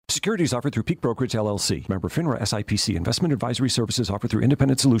Securities offered through Peak Brokerage, LLC. Member FINRA SIPC. Investment advisory services offered through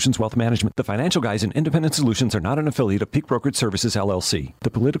Independent Solutions Wealth Management. The Financial Guys and Independent Solutions are not an affiliate of Peak Brokerage Services, LLC. The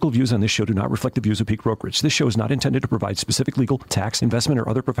political views on this show do not reflect the views of Peak Brokerage. This show is not intended to provide specific legal, tax, investment, or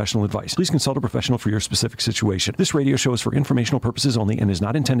other professional advice. Please consult a professional for your specific situation. This radio show is for informational purposes only and is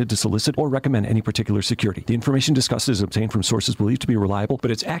not intended to solicit or recommend any particular security. The information discussed is obtained from sources believed to be reliable,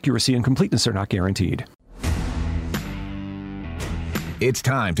 but its accuracy and completeness are not guaranteed. It's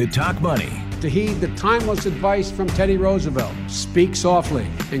time to talk money. To heed the timeless advice from Teddy Roosevelt, speak softly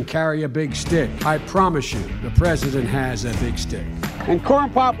and carry a big stick. I promise you, the president has a big stick. And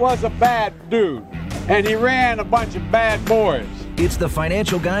Corn Pop was a bad dude, and he ran a bunch of bad boys. It's the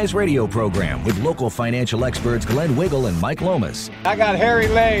Financial Guys radio program with local financial experts Glenn Wiggle and Mike Lomas. I got hairy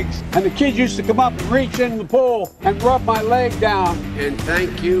legs, and the kids used to come up and reach in the pool and rub my leg down. And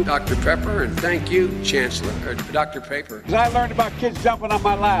thank you, Dr. Pepper, and thank you, Chancellor, or Dr. Paper. Because I learned about kids jumping on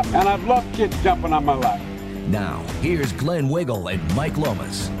my lap, and I've loved kids jumping on my lap. Now, here's Glenn Wiggle and Mike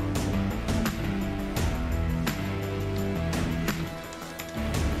Lomas.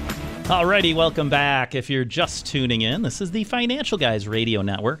 Alrighty, welcome back. If you're just tuning in, this is the Financial Guys Radio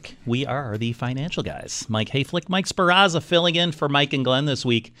Network. We are the Financial Guys. Mike Hayflick, Mike Sparazza filling in for Mike and Glenn this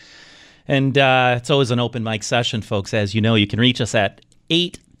week. And it's always an open mic session, folks. As you know, you can reach us at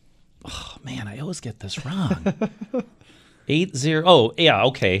 8... Oh, man, I always get this wrong.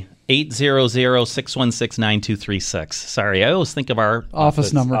 800-616-9236. Sorry, I always think of our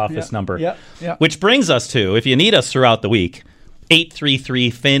office number. Yeah. Which brings us to, if you need us throughout the week,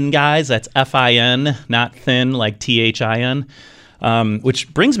 833-FIN, guys. That's F-I-N, not thin like T-H-I-N.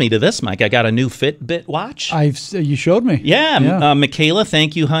 Which brings me to this, Mike. I got a new Fitbit watch. You showed me. Yeah. Michaela,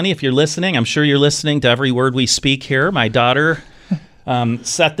 thank you, honey, if you're listening. I'm sure you're listening to every word we speak here. My daughter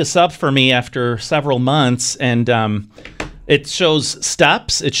set this up for me after several months, and it shows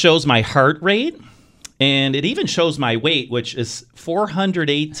steps. It shows my heart rate, and it even shows my weight, which is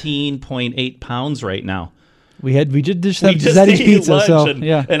 418.8 pounds right now. We did just have Zeddy's pizza, so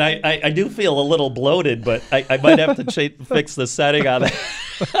yeah. And I do feel a little bloated, but I might have to fix the setting on it.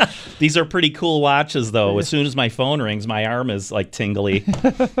 These are pretty cool watches, though. As soon as my phone rings, my arm is like tingly.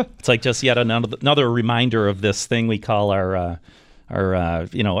 It's like just yet another reminder of this thing we call our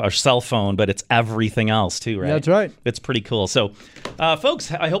cell phone, but it's everything else too, right? That's right. It's pretty cool. So,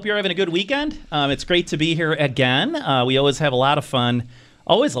 folks, I hope you're having a good weekend. It's great to be here again. We always have a lot of fun.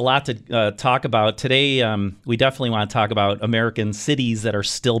 Always a lot to talk about. Today, we definitely want to talk about American cities that are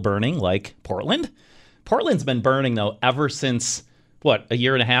still burning, like Portland. Portland's been burning, though, ever since, a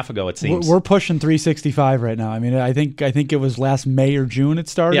year and a half ago, it seems. We're pushing 365 right now. I mean, I think it was last May or June it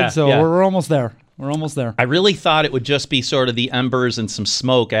started, we're almost there. We're almost there. I really thought it would just be sort of the embers and some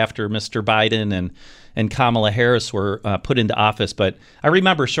smoke after Mr. Biden and Kamala Harris were put into office. But I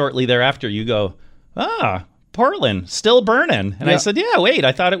remember shortly thereafter, you go, Portland, still burning. And I said, wait,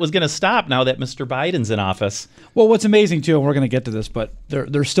 I thought it was going to stop now that Mr. Biden's in office. Well, what's amazing, too, and we're going to get to this, but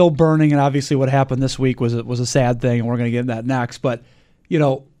they're still burning, and obviously what happened this week was a sad thing, and we're going to get into that next. But,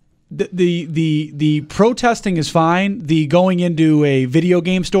 the protesting is fine. The going into a video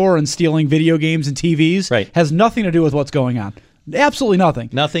game store and stealing video games and TVs has nothing to do with what's going on. Absolutely nothing.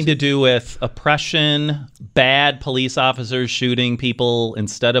 Nothing to do with oppression, bad police officers shooting people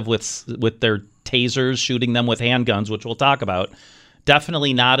instead of with their tasers, shooting them with handguns, which we'll talk about.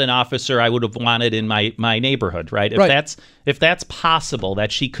 Definitely not an officer I would have wanted in my neighborhood, right? If that's possible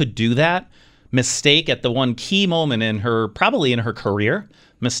that she could do that, mistake at the one key moment in her career,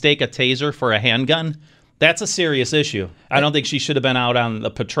 mistake a taser for a handgun, that's a serious issue. I don't think she should have been out on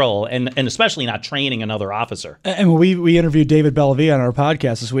the patrol, and especially not training another officer. And we interviewed David Bellavia on our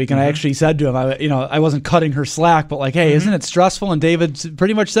podcast this week, and I actually said to him, I wasn't cutting her slack, but hey, isn't it stressful? And David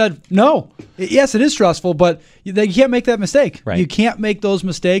pretty much said, no. Yes, it is stressful, but you can't make that mistake. Right. You can't make those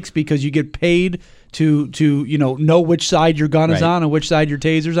mistakes because you get paid to know which side your gun is on and which side your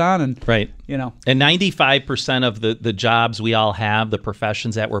taser's on, and And 95% of the jobs we all have, the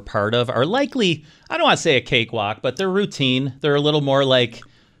professions that we're part of, are likely, I don't want to say a cakewalk, but they're routine. They're a little more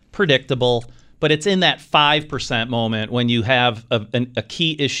predictable. But it's in that 5% moment when you have a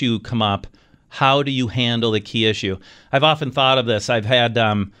key issue come up. How do you handle the key issue? I've often thought of this. I've had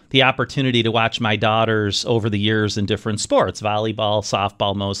the opportunity to watch my daughters over the years in different sports, volleyball,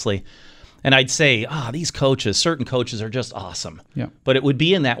 softball mostly. And I'd say, these coaches, certain coaches are just awesome. Yeah. But it would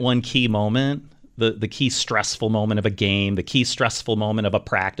be in that one key moment, the key stressful moment of a game, the key stressful moment of a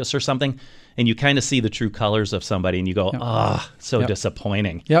practice or something, and you kind of see the true colors of somebody, and you go,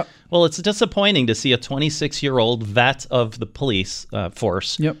 disappointing. Yep. Well, it's disappointing to see a 26-year-old vet of the police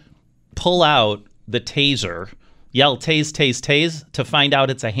force pull out the taser yell tase, tase, tase to find out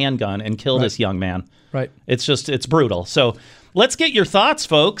it's a handgun and kill this young man. Right. It's brutal. So let's get your thoughts,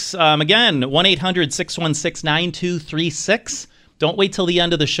 folks. Again, 1-800-616-9236. Don't wait till the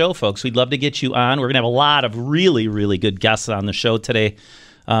end of the show, folks. We'd love to get you on. We're going to have a lot of really, really good guests on the show today,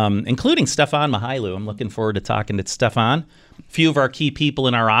 including Stefan Mihailu. I'm looking forward to talking to Stefan. A few of our key people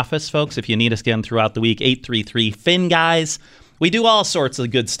in our office, folks. If you need us again throughout the week, 833-FIN-GUYS. We do all sorts of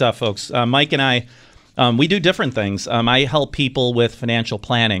good stuff, folks. Mike and I, we do different things. I help people with financial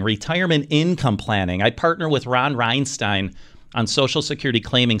planning, retirement income planning. I partner with Ron Reinstein on Social Security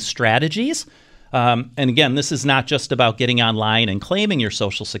claiming strategies. And again, this is not just about getting online and claiming your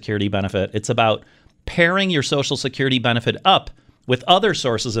Social Security benefit. It's about pairing your Social Security benefit up with other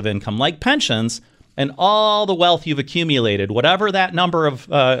sources of income like pensions and all the wealth you've accumulated, whatever that number of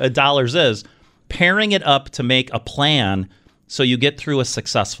dollars is, pairing it up to make a plan so you get through a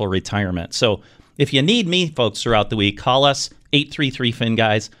successful retirement. So if you need me, folks, throughout the week, call us,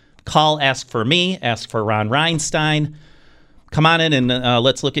 833-FIN-GUYS. Call, ask for me, ask for Ron Reinstein. Come on in and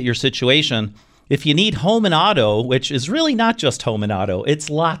let's look at your situation. If you need home and auto, which is really not just home and auto, it's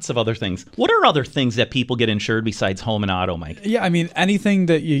lots of other things. What are other things that people get insured besides home and auto, Mike? Yeah, I mean, anything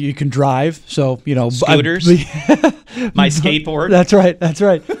that you can drive. So, scooters, my skateboard. That's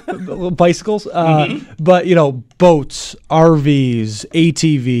right. Bicycles. But, boats, RVs,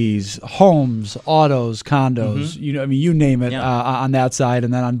 ATVs, homes, autos, condos, you name it on that side.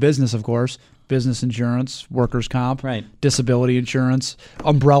 And then on business, of course. Business insurance, workers' comp, disability insurance,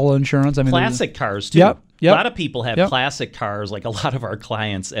 umbrella insurance. I mean, classic cars, too. Yep. A lot of people have classic cars, like a lot of our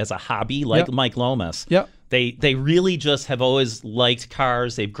clients, as a hobby, like Mike Lomas. Yep. They really just have always liked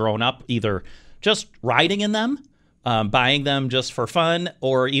cars. They've grown up either just riding in them, buying them just for fun,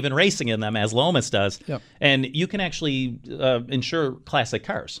 or even racing in them, as Lomas does. Yep. And you can actually insure classic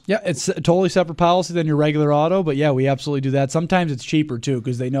cars. Yeah, it's a totally separate policy than your regular auto, but yeah, we absolutely do that. Sometimes it's cheaper, too,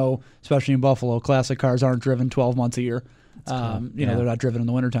 because they know, especially in Buffalo, classic cars aren't driven 12 months a year. They're not driven in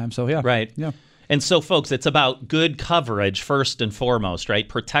the wintertime, so yeah. Right. Yeah. And so, folks, it's about good coverage first and foremost, right?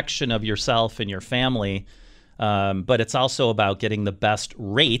 Protection of yourself and your family, but it's also about getting the best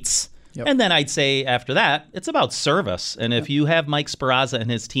rates. Yep. And then I'd say after that, it's about service. And if you have Mike Speraza and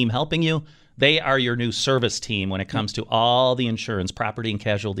his team helping you, they are your new service team when it comes to all the insurance, property and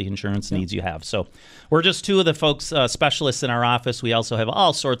casualty insurance needs you have. So we're just two of the folks, specialists in our office. We also have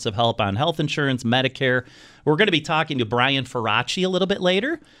all sorts of help on health insurance, Medicare. We're going to be talking to Brian Faraci a little bit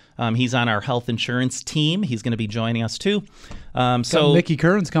later. He's on our health insurance team. He's going to be joining us, too. So Mickey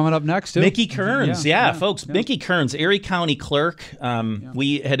Kearns coming up next, too. Mickey Kearns, folks. Yeah. Mickey Kearns, Erie County clerk.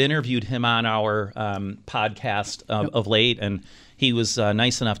 We had interviewed him on our podcast of late, and he was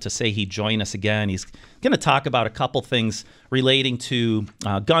nice enough to say he'd join us again. He's going to talk about a couple things relating to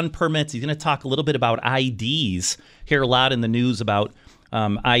gun permits. He's going to talk a little bit about IDs. Hear a lot in the news about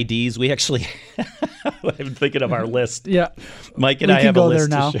IDs. We actually, I'm thinking of our list. Yeah, Mike and I have a list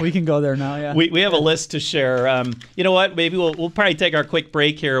now. to share. We can go there now. Yeah, we have a list to share. You know what? Maybe we'll probably take our quick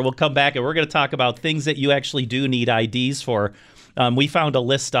break here. We'll come back and we're going to talk about things that you actually do need IDs for. We found a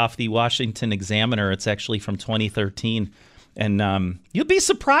list off the Washington Examiner. It's actually from 2013. And you'll be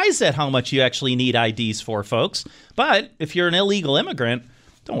surprised at how much you actually need IDs for, folks. But if you're an illegal immigrant,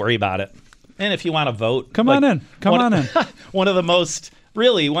 don't worry about it. And if you want to vote, come on in. One of the most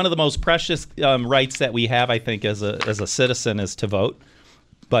precious rights that we have, I think, as a citizen is to vote.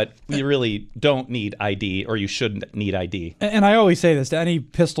 But you really don't need ID, or you shouldn't need ID. And I always say this to any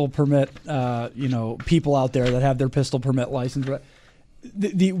pistol permit, people out there that have their pistol permit license.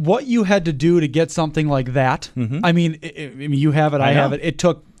 The what you had to do to get something like that. Mm-hmm. I mean, you have it, I have it. It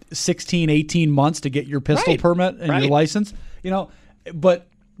took 16, 18 months to get your pistol permit and your license. But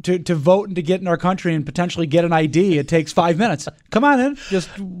to vote and to get in our country and potentially get an ID, it takes 5 minutes. Come on in,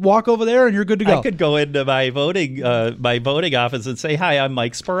 just walk over there, and you're good to go. I could go into my voting office and say, "Hi, I'm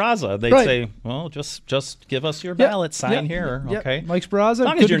Mike Speraza." They'd say, "Well, just give us your ballot, sign here, okay?" Mike Speraza. As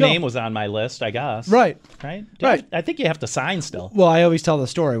long as your name was on my list, I guess. Right. I think you have to sign still. Well, I always tell the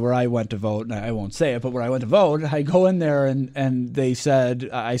story where I went to vote, and I won't say it, but where I went to vote, I go in there and they said,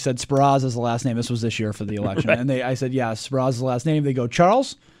 I said Speraza's the last name. This was this year for the election, and I said, "Yeah, Speraza's the last name." They go,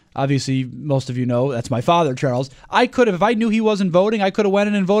 "Charles." Obviously, most of you know that's my father, Charles. I could have, if I knew he wasn't voting, I could have went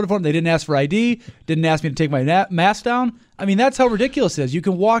in and voted for him. They didn't ask for ID, didn't ask me to take my mask down. I mean, that's how ridiculous it is. You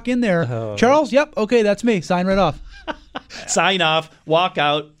can walk in there, Charles, yep, okay, that's me. Sign right off. Sign off, walk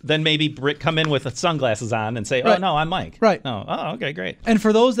out, then maybe come in with sunglasses on and say, "Oh, no, I'm Mike." Right. Oh, okay, great. And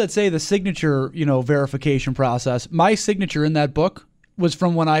for those that say the signature, verification process, my signature in that book was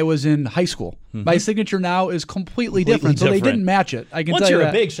from when I was in high school. My signature now is completely different, so they didn't match it. I can Once tell you you're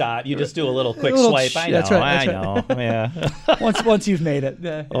that. a big shot, you just do a little quick little swipe. I know, that's right, I know. Yeah. once you've made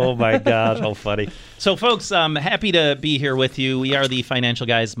it. Oh my gosh, how funny. So folks, I'm happy to be here with you. We are the Financial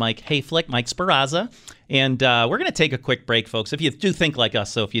Guys, Mike Hayflick, Mike Sparazza, and we're going to take a quick break, folks. If you do think like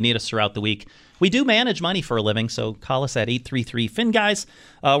us, so if you need us throughout the week, we do manage money for a living, so call us at 833-FIN-GUYS.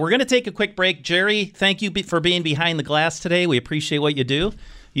 We're going to take a quick break. Jerry, thank you for being behind the glass today. We appreciate what you do.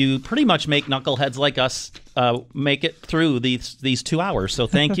 You pretty much make knuckleheads like us make it through these 2 hours, so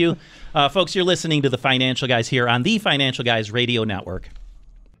thank you. Folks, you're listening to the Financial Guys here on the Financial Guys Radio Network.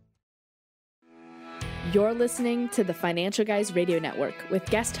 You're listening to the Financial Guys Radio Network with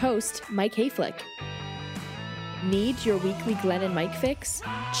guest host Mike Hayflick. Need your weekly Glenn and Mike fix?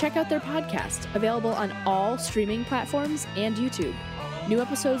 Check out their podcast, available on all streaming platforms and YouTube. New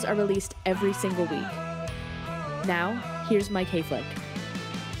episodes are released every single week. Now, here's Mike Hayflick.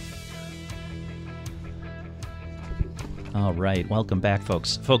 All right, welcome back,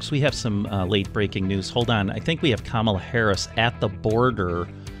 folks. Folks, we have some late breaking news. Hold on. I think we have Kamala Harris at the border,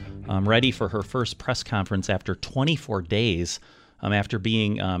 ready for her first press conference after 24 days after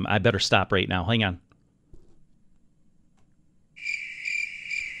being, I better stop right now. Hang on.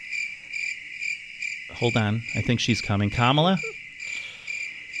 Hold on. I think she's coming. Kamala?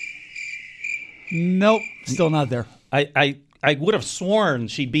 Nope, still not there. I would have sworn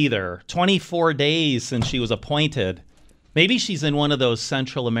she'd be there. 24 days since she was appointed. Maybe she's in one of those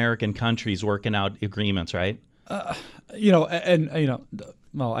Central American countries working out agreements, right? Well,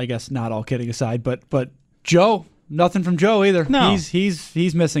 I guess not, all kidding aside, but Joe, nothing from Joe either. No.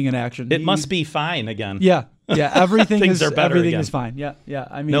 He's missing in action. It must be fine again. Yeah, everything Things are better everything again. is fine. Yeah.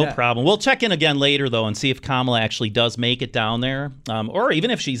 I mean, No problem. We'll check in again later, though, and see if Kamala actually does make it down there, or even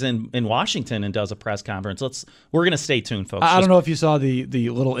if she's in Washington and does a press conference. We're going to stay tuned, folks. I don't know if you saw the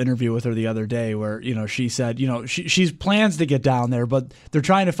little interview with her the other day where, she said, she's plans to get down there, but they're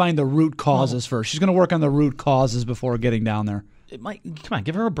trying to find the root causes first. She's going to work on the root causes before getting down there. Come on,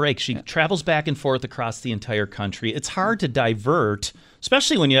 give her a break. She travels back and forth across the entire country. It's hard to divert,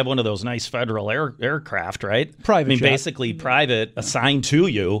 especially when you have one of those nice federal aircraft, right? Private jet. Basically private, assigned to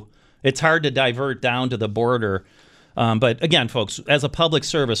you. It's hard to divert down to the border. But again, folks, as a public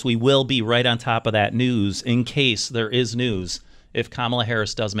service, we will be right on top of that news in case there is news if Kamala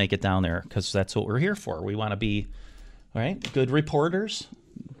Harris does make it down there, because that's what we're here for. We want to be, good reporters.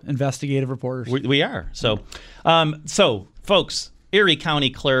 Investigative reporters. We are. So, folks, Erie County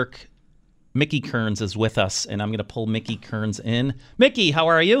Clerk Mickey Kearns is with us, and I'm going to pull Mickey Kearns in. Mickey, how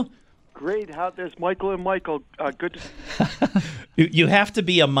are you? Great. There's Michael and Michael. Good to You have to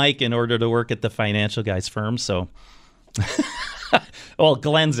be a Mike in order to work at the Financial Guys firm, so... Well,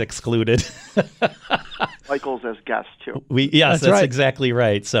 Glenn's excluded. Michael's as guest, too. That's right. exactly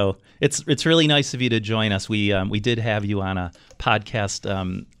right. So it's really nice of you to join us. We did have you on a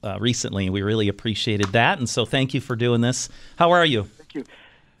podcast recently, and we really appreciated that. And so thank you for doing this. How are you? Thank you.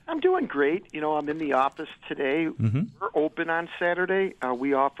 I'm doing great. I'm in the office today. Mm-hmm. We're open on Saturday.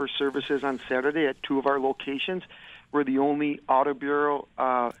 We offer services on Saturday at 2 of our locations. We're the only auto bureau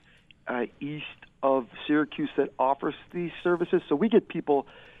east of Syracuse that offers these services. So we get people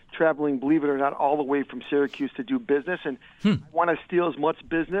traveling, believe it or not, all the way from Syracuse to do business. And I want to steal as much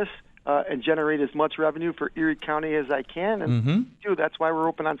business and generate as much revenue for Erie County as I can. And that's why we're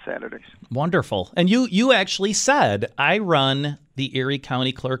open on Saturdays. Wonderful. And you actually said, I run the Erie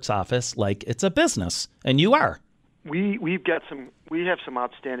County Clerk's office like it's a business. And you are. We have some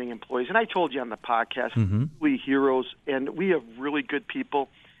outstanding employees. And I told you on the podcast, really heroes, and we have really good people.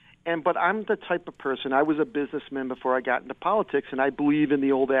 But I'm the type of person, I was a businessman before I got into politics, and I believe in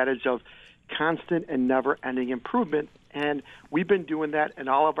the old adage of constant and never-ending improvement. And we've been doing that in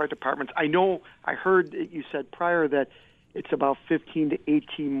all of our departments. I heard that you said prior that it's about 15 to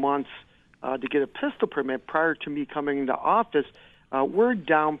 18 months to get a pistol permit. Prior to me coming into office, we're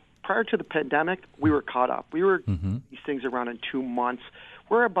down. Prior to the pandemic, we were caught up. We were these things around in 2 months.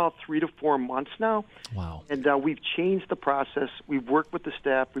 We're about 3 to 4 months now. Wow. And we've changed the process. We've worked with the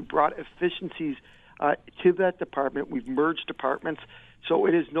staff. We've brought efficiencies to that department. We've merged departments. So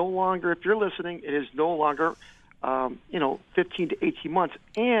it is no longer, if you're listening, it is no longer, 15 to 18 months.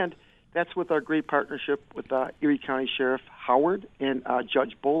 And that's with our great partnership with Erie County Sheriff Howard and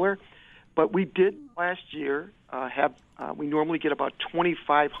Judge Bowler. But we did last year we normally get about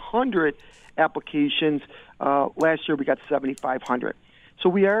 2,500 applications. Last year we got 7,500. So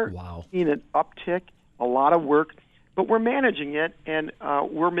we are seeing an uptick, a lot of work, but we're managing it, and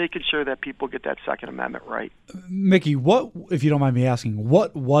we're making sure that people get that Second Amendment right. Mickey, what, if you don't mind me asking,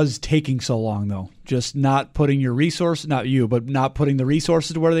 what was taking so long, though? Just not putting your resources, not you, but not putting the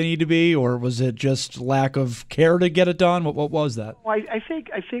resources to where they need to be, or was it just lack of care to get it done? What was that? Well, I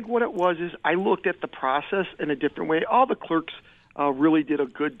think what it was is I looked at the process in a different way. All the clerks really did a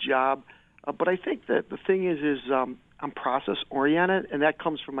good job, but I think that the thing is I'm process-oriented, and that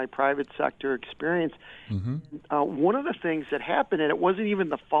comes from my private sector experience. One of the things that happened, and it wasn't even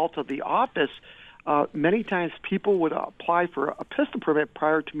the fault of the office, many times people would apply for a pistol permit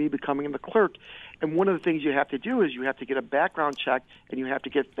prior to me becoming the clerk, and one of the things you have to do is you have to get a background check and you have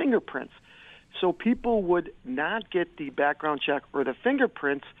to get fingerprints. So people would not get the background check or the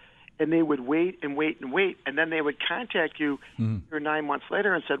fingerprints, and they would wait and wait and wait, and then they would contact you 9 months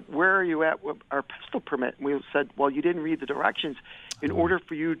later and said, where are you at with our pistol permit? And we said, well, you didn't read the directions. In order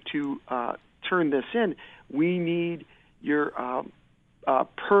for you to turn this in, we need your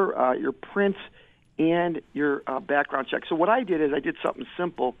prints and your background check. So what I did is I did something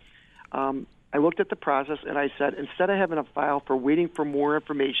simple. I looked at the process, and I said, instead of having a file for waiting for more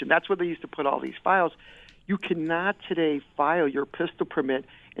information, that's where they used to put all these files, you cannot today file your pistol permit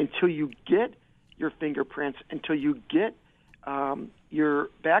until you get your fingerprints, until you get your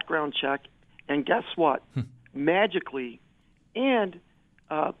background check, and guess what? Magically, and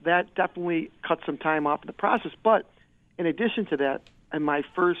that definitely cut some time off in the process. But in addition to that, on my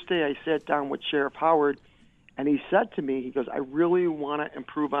first day, I sat down with Sheriff Howard, and he said to me, he goes, I really want to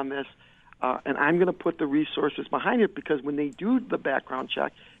improve on this, and I'm going to put the resources behind it, because when they do the background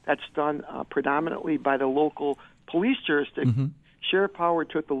check, that's done predominantly by the local police jurisdiction. Sheriff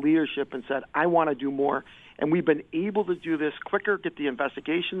Howard took the leadership and said, I want to do more. And we've been able to do this quicker, get the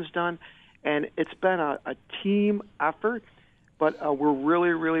investigations done. And it's been a team effort, but we're really,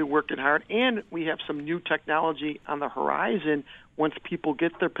 really working hard. And we have some new technology on the horizon. Once people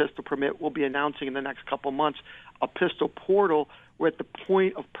get their pistol permit, we'll be announcing in the next couple months a pistol portal where at the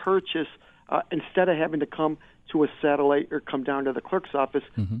point of purchase, instead of having to come to a satellite or come down to the clerk's office,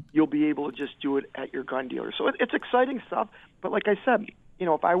 you'll be able to just do it at your gun dealer. So it's exciting stuff. But like I said,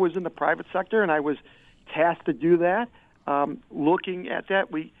 if I was in the private sector and I was tasked to do that, looking at that,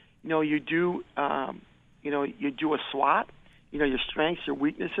 you do a SWOT, your strengths, your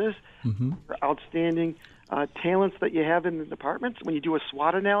weaknesses, your outstanding talents that you have in the departments. When you do a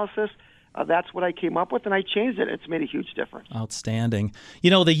SWOT analysis, that's what I came up with, and I changed it. It's made a huge difference. Outstanding.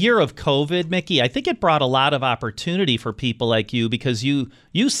 The year of COVID, Mickey, I think it brought a lot of opportunity for people like you, because you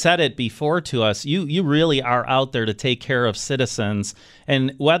said it before to us. You really are out there to take care of citizens.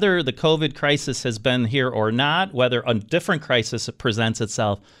 And whether the COVID crisis has been here or not, whether a different crisis presents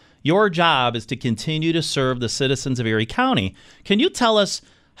itself, your job is to continue to serve the citizens of Erie County. Can you tell us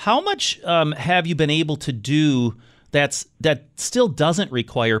how much have you been able to do that still doesn't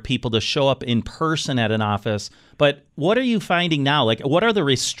require people to show up in person at an office, but what are you finding now? Like, what are the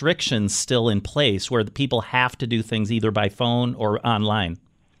restrictions still in place where the people have to do things either by phone or online?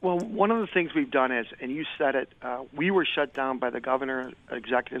 Well, one of the things we've done is, and you said it, we were shut down by the governor's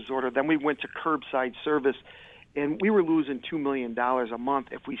executive's order. Then we went to curbside service, and we were losing $2 million a month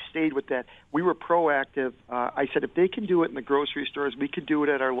if we stayed with that. We were proactive. I said, if they can do it in the grocery stores, we could do it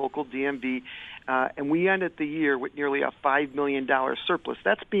at our local DMV. And we ended the year with nearly a $5 million surplus.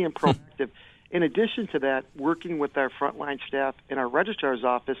 That's being proactive. In addition to that, working with our frontline staff in our registrar's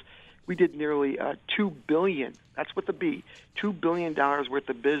office, we did nearly $2 billion. That's with the B, $2 billion worth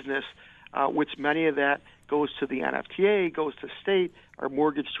of business, which many of that goes to the NFTA, goes to state, our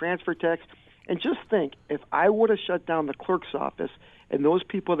mortgage transfer tax. And just think, if I would have shut down the clerk's office and those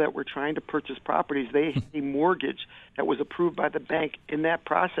people that were trying to purchase properties, they had a mortgage that was approved by the bank in that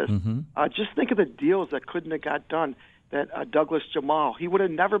process. Just think of the deals that couldn't have got done. That Douglas Jamal, he would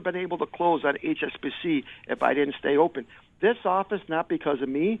have never been able to close on HSBC if I didn't stay open. This office, not because of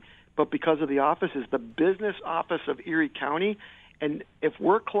me, but because of the office, is the business office of Erie County. And if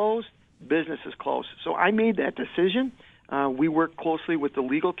we're closed, business is closed. So I made that decision. We work closely with the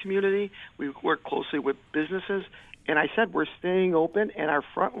legal community. We work closely with businesses. And I said we're staying open, and our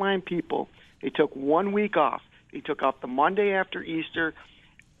frontline people, they took 1 week off. They took off the Monday after Easter.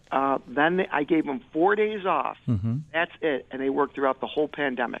 Then I gave them 4 days off. That's it. And they worked throughout the whole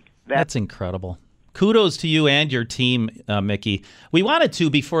pandemic. That's incredible. kudos to you and your team, Mickey. We wanted to,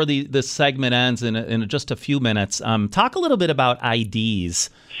 before this segment ends in just a few minutes, talk a little bit about IDs.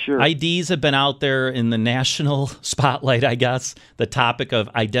 Sure. IDs have been out there in the national spotlight, I guess, the topic of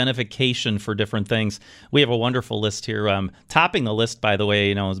identification for different things. We have a wonderful list here. Topping the list, by the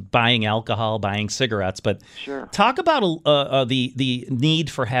way, is buying alcohol, buying cigarettes. But Sure. Talk about the need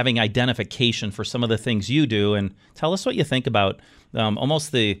for having identification for some of the things you do, and tell us what you think about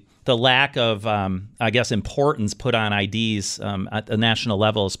almost the lack of, importance put on IDs at the national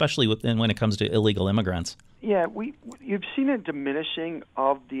level, especially when it comes to illegal immigrants. Yeah, you've seen a diminishing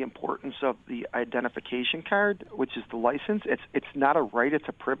of the importance of the identification card, which is the license. It's not a right, it's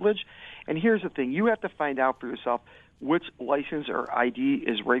a privilege. And here's the thing. You have to find out for yourself which license or ID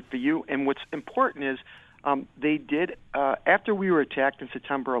is right for you. And what's important is they did, after we were attacked on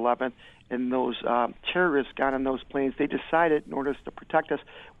September 11th and those terrorists got on those planes, they decided in order to protect us,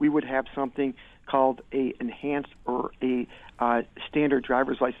 we would have something called a enhanced or a standard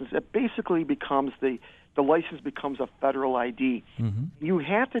driver's license. It basically becomes the license becomes a federal ID. Mm-hmm. You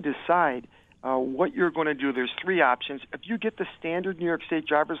have to decide what you're going to do. There's three options. If you get the standard New York State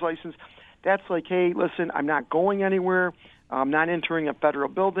driver's license, that's like, hey, listen, I'm not going anywhere. I'm not entering a federal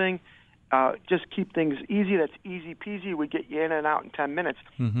building. Just keep things easy. That's easy peasy. We get you in and out in 10 minutes.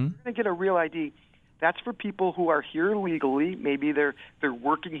 Mm-hmm. You're going to get a real ID. That's for people who are here legally. Maybe they're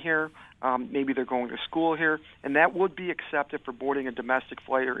working here. Maybe they're going to school here. And that would be accepted for boarding a domestic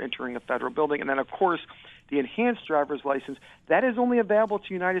flight or entering a federal building. And then, of course, the enhanced driver's license, that is only available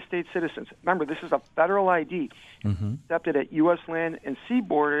to United States citizens. Remember, this is a federal ID accepted at U.S. land and sea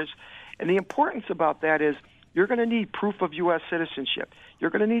borders. And the importance about that is you're going to need proof of U.S. citizenship.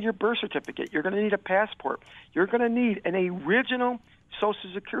 You're going to need your birth certificate. You're going to need a passport. You're going to need an original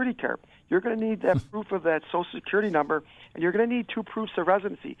Social Security card. You're going to need that proof of that Social Security number, and you're going to need 2 proofs of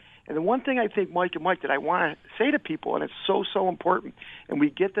residency. And the one thing I think, Mike, that I want to say to people, and it's so important, and we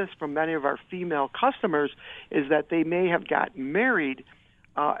get this from many of our female customers, is that they may have gotten married,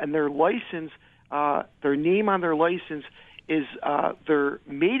 and their license, their name on their license is their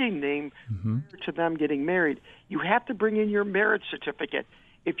maiden name prior to them getting married. You have to bring in your marriage certificate.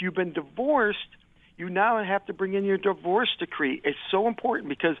 If you've been divorced, you now have to bring in your divorce decree. It's so important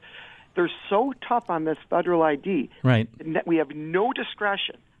because they're so tough on this federal ID. Right. And that we have no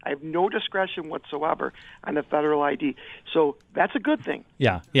discretion. I have no discretion whatsoever on the federal ID. So that's a good thing.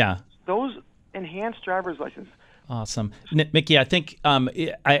 Yeah. Those enhanced driver's licenses. Awesome. Mickey, I think I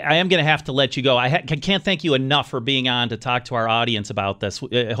am going to have to let you go. I can't thank you enough for being on to talk to our audience about this.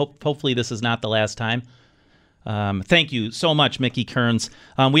 Hopefully this is not the last time. Thank you so much, Mickey Kearns.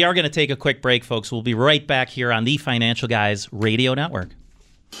 We are going to take a quick break, folks. We'll be right back here on the Financial Guys Radio Network.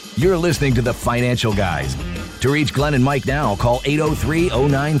 You're listening to the Financial Guys. To reach Glenn and Mike now, call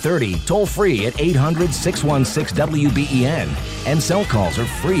 803-0930, toll free at 800-616-WBEN, and cell calls are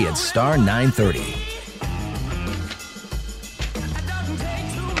free at star 930.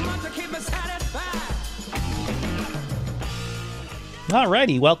 All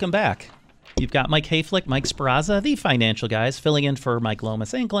righty, welcome back. You've got Mike Hayflick, Mike Speraza, the Financial Guys, filling in for Mike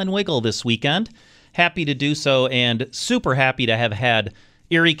Lomas and Glenn Wiggle this weekend. Happy to do so, and super happy to have had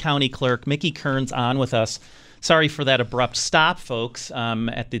Erie County Clerk Mickey Kearns on with us. Sorry for that abrupt stop, folks.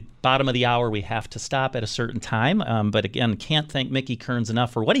 At the bottom of the hour, we have to stop at a certain time. But again, can't thank Mickey Kearns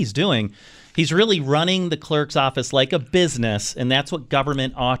enough for what he's doing. He's really running the clerk's office like a business, and that's what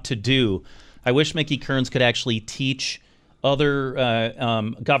government ought to do. I wish Mickey Kearns could actually teach other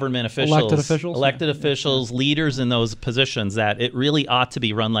government officials, elected officials, leaders in those positions that it really ought to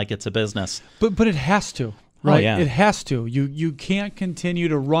be run like it's a business. But it has to. Right, oh, yeah. It has to. You can't continue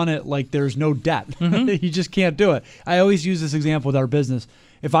to run it like there's no debt. You just can't do it. I always use this example with our business.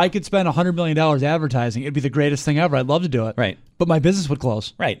 If I could spend $100 million advertising, it'd be the greatest thing ever. I'd love to do it. Right. But my business would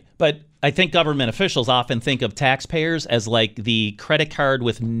close. Right. But I think government officials often think of taxpayers as like the credit card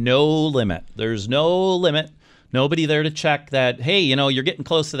with no limit. There's no limit. Nobody there to check that, hey, you're getting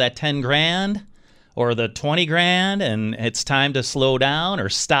close to that 10 grand or the 20 grand and it's time to slow down or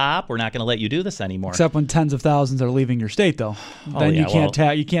stop. We're not going to let you do this anymore. Except when tens of thousands are leaving your state, though. Then you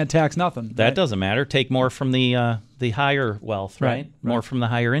can't tax nothing. That right? doesn't matter. Take more from the higher wealth, right? More from the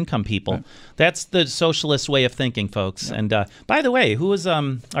higher income people. Right. That's the socialist way of thinking, folks. Yeah. And by the way, who was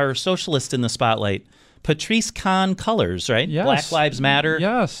our socialist in the spotlight? Patrice Kahn Colors, right? Yes. Black Lives Matter.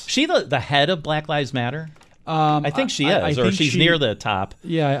 Yes. She the head of Black Lives Matter? I think she is, or she's near the top.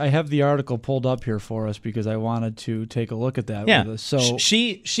 Yeah, I have the article pulled up here for us because I wanted to take a look at that. Yeah, with us. So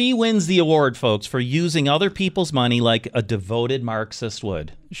she wins the award, folks, for using other people's money like a devoted Marxist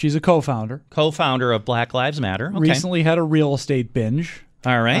would. She's a co-founder of Black Lives Matter. Okay. Recently had a real estate binge.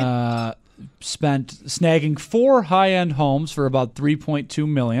 All right. spent snagging 4 high-end homes for about $3.2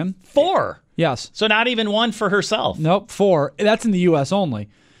 million. 4? Yes. So not even one for herself? Nope, 4. That's in the U.S. only.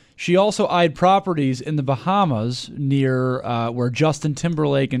 She also eyed properties in the Bahamas near where Justin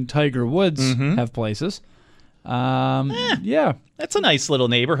Timberlake and Tiger Woods have places. Yeah. That's a nice little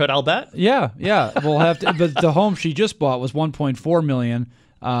neighborhood, I'll bet. Yeah. We'll have to. But the home she just bought was $1.4 million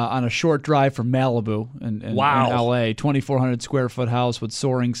on a short drive from Malibu in L.A. 2,400 square foot house with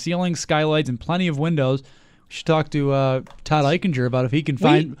soaring ceilings, skylights, and plenty of windows. We should talk to Todd Eichinger about if he can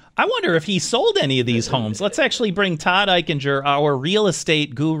find. I wonder if he sold any of these homes. Let's actually bring Todd Eichinger, our real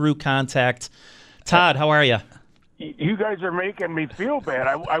estate guru contact. Todd, how are you? You guys are making me feel bad.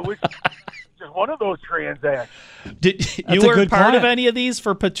 I wish just one of those transactions. You were part of any of these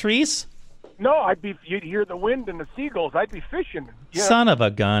for Patrice? No, you'd hear the wind and the seagulls. I'd be fishing. Yeah. Son of a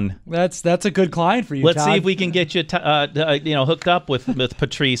gun. That's a good client for you, Let's Todd. see if we can get you hooked up with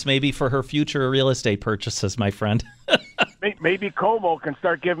Patrice, maybe for her future real estate purchases, my friend. Maybe Como can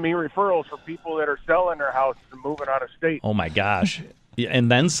start giving me referrals for people that are selling their houses and moving out of state. Oh, my gosh.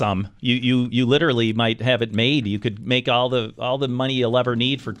 And then some. You literally might have it made. You could make all the money you'll ever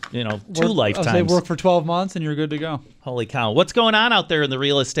need for 2 lifetimes. They work for 12 months and you're good to go. Holy cow! What's going on out there in the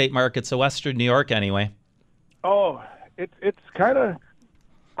real estate markets of Western New York, anyway? Oh, it's kind of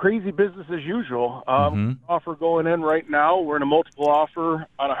crazy business as usual. Offer going in right now. We're in a multiple offer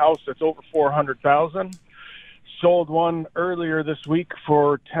on a house that's over $400,000. Sold one earlier this week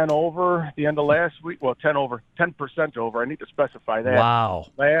for 10 over the end of last week. Well, 10% over. I need to specify that.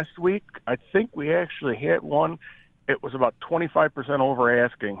 Wow. Last week, I think we actually hit one. It was about 25% over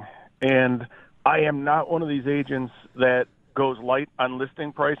asking. And I am not one of these agents that goes light on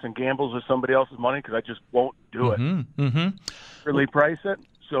listing price and gambles with somebody else's money because I just won't do it. Really price it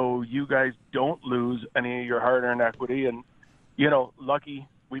so you guys don't lose any of your hard-earned equity. And, lucky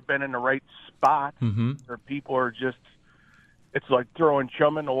we've been in the right spot where people are just, it's like throwing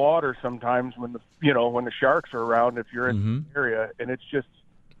chum in the water sometimes when the sharks are around if you're in the area, and it's just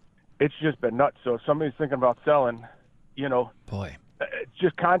been nuts. So if somebody's thinking about selling,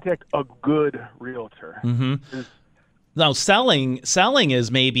 just contact a good realtor. Now, selling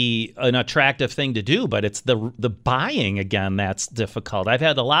is maybe an attractive thing to do, but it's the buying again that's difficult. I've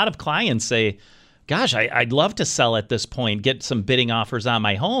had a lot of clients say, gosh, I'd love to sell at this point, get some bidding offers on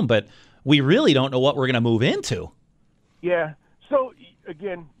my home, but we really don't know what we're going to move into. Yeah. So,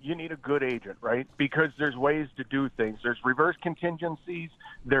 again, you need a good agent, right? Because there's ways to do things. There's reverse contingencies.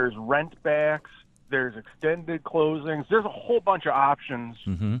 There's rent backs. There's extended closings. There's a whole bunch of options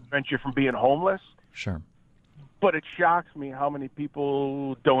to prevent you from being homeless. Sure. But it shocks me how many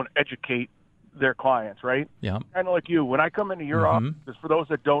people don't educate their clients, right? Yeah. Kind of like you. When I come into your office, for those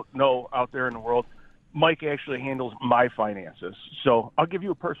that don't know out there in the world, Mike actually handles my finances. So I'll give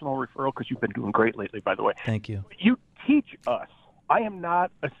you a personal referral because you've been doing great lately, by the way. Thank you. You teach us. I am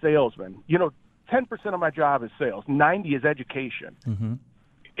not a salesman. 10% of my job is sales. 90% is education.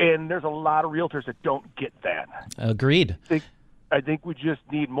 And there's a lot of realtors that don't get that. Agreed. I think we just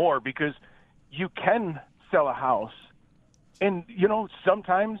need more because you can sell a house. And,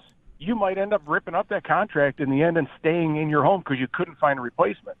 sometimes you might end up ripping up that contract in the end and staying in your home because you couldn't find a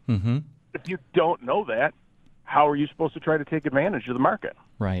replacement. If you don't know that, how are you supposed to try to take advantage of the market?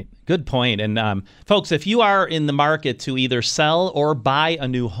 Right. Good point. And folks, if you are in the market to either sell or buy a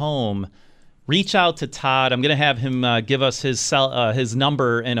new home, reach out to Todd. I'm going to have him give us his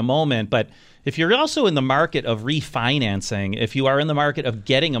number in a moment. But if you're also in the market of refinancing, if you are in the market of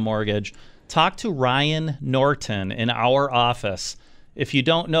getting a mortgage, talk to Ryan Norton in our office. If you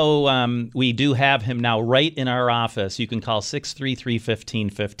don't know, we do have him now right in our office. You can call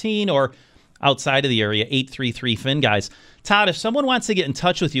 633-1515 or outside of the area, 833-FIN-GUYS. Todd, if someone wants to get in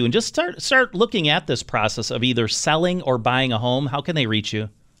touch with you and just start looking at this process of either selling or buying a home, how can they reach you?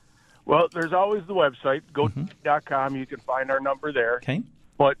 Well, there's always the website, go.com. You can find our number there. Okay.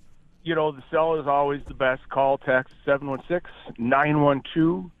 But, the sell is always the best. Call, text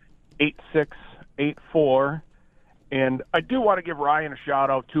 716-912-8684. And I do want to give Ryan a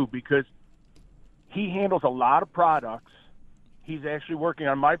shout-out, too, because he handles a lot of products. He's actually working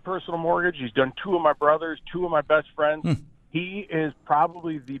on my personal mortgage. He's done 2 of my brothers, 2 of my best friends. He is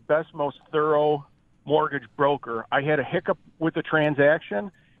probably the best, most thorough mortgage broker. I had a hiccup with the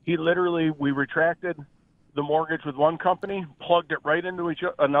transaction. We retracted the mortgage with one company, plugged it right into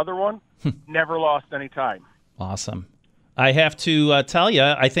another one, never lost any time. Awesome. I have to tell you,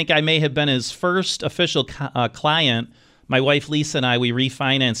 I think I may have been his first official client. My wife, Lisa, and I, we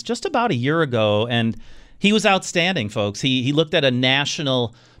refinanced just about a year ago, and he was outstanding, folks. He looked at a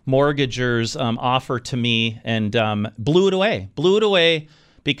national mortgager's offer to me and blew it away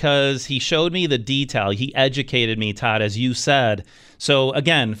because he showed me the detail. He educated me, Todd, as you said. So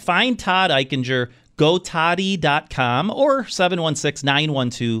again, find Todd Eichinger, gotoddy.com or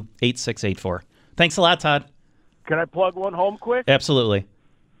 716-912-8684. Thanks a lot, Todd. Can I plug one home quick? Absolutely.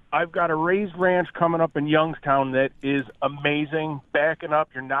 I've got a raised ranch coming up in Youngstown that is amazing. Backing up,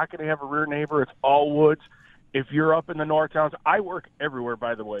 you're not going to have a rear neighbor. It's all woods. If you're up in the North Towns, I work everywhere,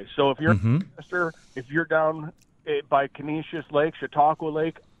 by the way. So if you're if you're down by Canisius Lake, Chautauqua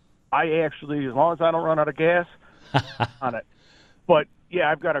Lake, I actually, as long as I don't run out of gas, on it. But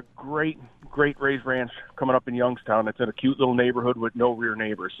yeah, I've got a great raised ranch coming up in Youngstown. It's in a cute little neighborhood with no rear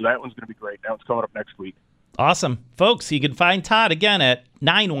neighbors. So that one's going to be great. That one's coming up next week. Awesome. Folks, you can find Todd again at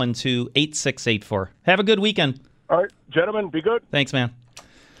 912-8684. Have a good weekend. All right, gentlemen, be good. Thanks, man.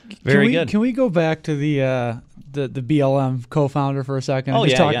 Very good. Can we go back to the BLM co-founder for a second? Oh, and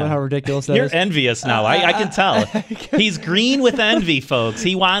just talk about how ridiculous that You're is? envious now. I can tell. He's green with envy, folks.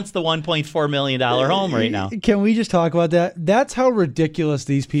 He wants the $1.4 million home right now. Can we just talk about that? That's how ridiculous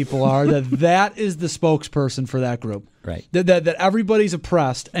these people are, that is the spokesperson for that group. Right. That everybody's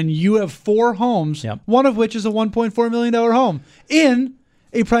oppressed, and you have 4 homes, one of which is a $1.4 million home, in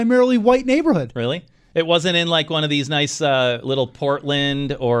a primarily white neighborhood. Really? It wasn't in like one of these nice little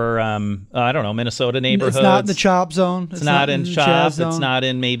Portland or, I don't know, Minnesota neighborhoods? It's not in the CHOP zone. It's not in CHOP. It's not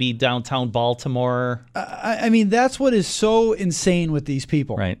in maybe downtown Baltimore. I mean, that's what is so insane with these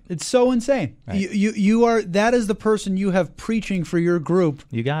people. Right. It's so insane. Right. You are, that is the person you have preaching for your group.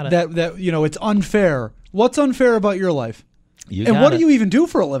 You got it. That it's unfair. What's unfair about your life? And what do you even do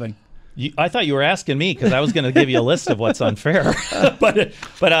for a living? I thought you were asking me because I was going to give you a list of what's unfair. but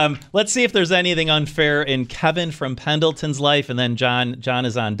let's see if there's anything unfair in Kevin from Pendleton's life, and then John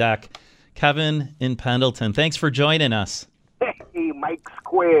is on deck. Kevin in Pendleton, thanks for joining us. Hey, Mike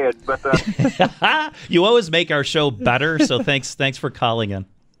squared, but you always make our show better, so thanks for calling in.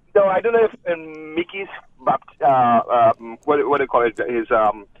 No, I don't know if Mickey's what do you call it? His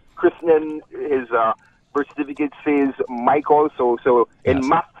christening, his birth certificate says Mike also. So in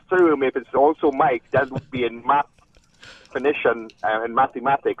math term, if it's also Mike, that would be in math definition and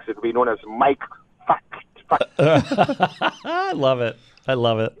mathematics. It would be known as Mike fact. I love it.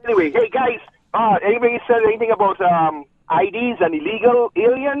 Anyway, hey guys, anybody said anything about IDs and illegal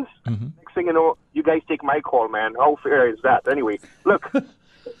aliens? Mm-hmm. Next thing you know, you guys take my call, man. How fair is that? Anyway, look,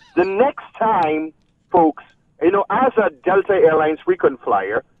 the next time, folks, as a Delta Airlines frequent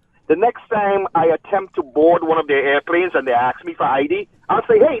flyer, the next time I attempt to board one of their airplanes and they ask me for ID, I'll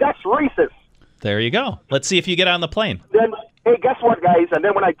say, hey, that's racist. There you go. Let's see if you get on the plane. Then, hey, guess what, guys? And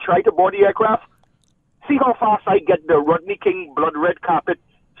then when I try to board the aircraft, see how fast I get the Rodney King blood red carpet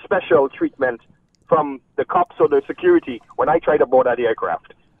special treatment from the cops or the security when I try to board that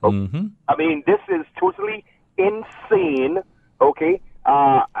aircraft. Okay? Mm-hmm. I mean, this is totally insane, okay?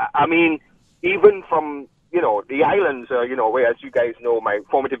 I mean, even from, the islands, where, as you guys know, my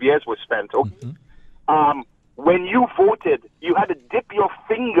formative years were spent, okay? Mm-hmm. When you voted, you had to dip your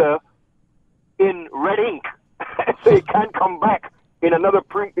finger in red ink so you can't come back in another,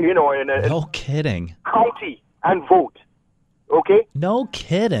 no kidding, county and vote, okay? No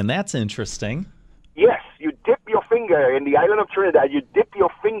kidding. That's interesting. Yes, you dip your finger in the island of Trinidad, you dip your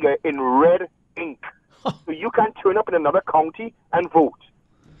finger in red ink so you can turn up in another county and vote.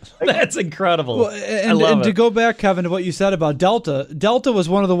 That's incredible. Well, I love and it. to go back, Kevin, to what you said about Delta was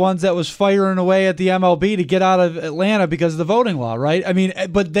one of the ones that was firing away at the MLB to get out of Atlanta because of the voting law, right? I mean,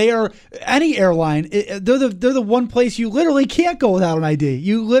 but they are, any airline, they're the one place you literally can't go without an ID.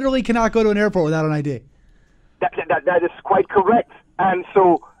 You literally cannot go to an airport without an ID. That is quite correct. And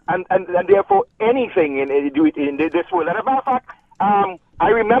so, and therefore, anything do it in this way. As a matter of fact, I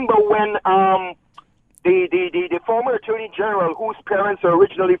remember when the former Attorney General, whose parents are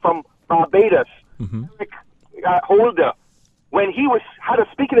originally from Barbados, Mm-hmm. Eric Holder, when he had a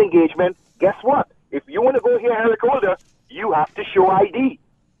speaking engagement, guess what? If you want to go hear Eric Holder, you have to show ID.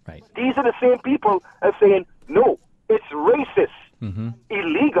 Right. These are the same people as saying, no, it's racist, Mm-hmm.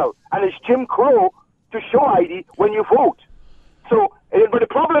 illegal, and it's Jim Crow to show ID when you vote. So, but the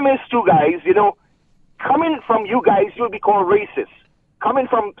problem is, too, guys, coming from you guys, you'll be called racist. Coming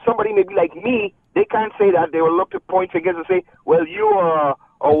from somebody maybe like me, they can't say that. They will look to point fingers and say, well, you are,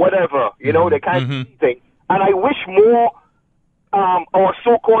 or whatever. They can't say anything. And I wish more our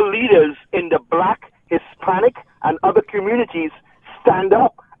so-called leaders in the black, Hispanic, and other communities stand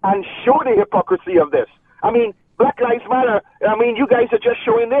up and show the hypocrisy of this. I mean, Black Lives Matter, you guys are just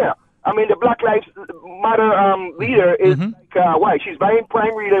showing there. I mean, the Black Lives Matter leader is why? She's buying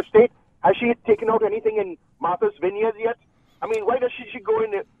prime real estate. Has she taken out anything in Martha's Vineyard yet? I mean, why does she go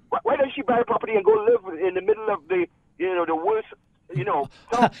in? Why does she buy a property and go live in the middle of the worst, You know,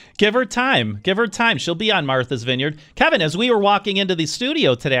 so Give her time. Give her time. She'll be on Martha's Vineyard. Kevin, as we were walking into the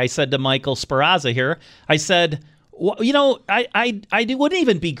studio today, I said to Michael Sparazza here, I said, you know, I wouldn't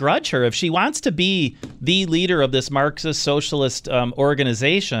even begrudge her if she wants to be the leader of this Marxist socialist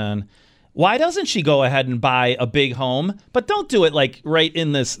organization. Why doesn't she go ahead and buy a big home? But don't do it like right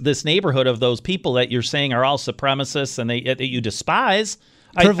in this neighborhood of those people that you're saying are all supremacists and that you despise.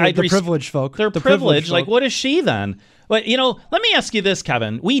 The privileged folk. They're privileged. Like, what is she then? But, you know, let me ask you this,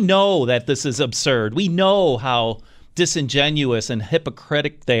 Kevin. We know that this is absurd. We know how disingenuous and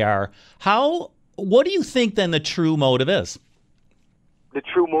hypocritical they are. What do you think then the true motive is? the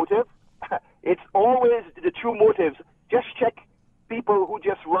true motive. It's always the true motives. Just check people who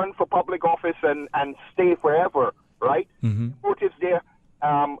just run for public office and stay forever, right? Mm-hmm. Motives there.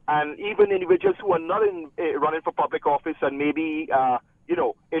 And even individuals who are not running for public office and maybe,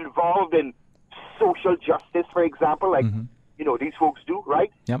 involved in social justice, for example, like, these folks do,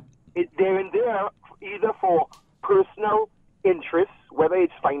 right? Yep. They're in there either for personal interests, whether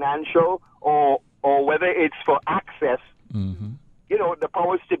it's financial or whether it's for access, the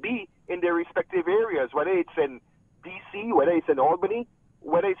powers to be in their respective areas, whether it's in D.C., whether it's in Albany,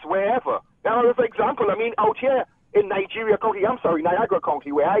 whether it's wherever. Now, for example, out here in Niagara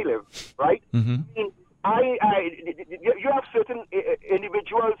County, where I live, right? Mm-hmm. You have certain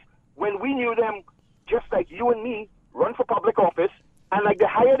individuals, when we knew them, just like you and me, run for public office, and like the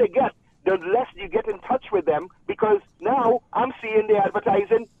higher they get, the less you get in touch with them, because now I'm seeing the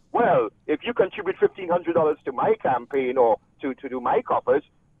advertising, well, if you contribute $1,500 to my campaign or to do my coffers,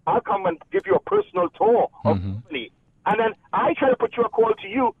 I'll come and give you a personal tour of the company. And then I try to put you a call to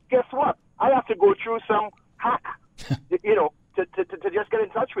you. Guess what? I have to go through some hack, to just get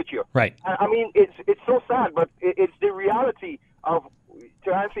in touch with you. Right. It's so sad, but it's the reality of,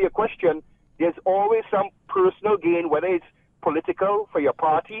 to answer your question, there's always some personal gain, whether it's political for your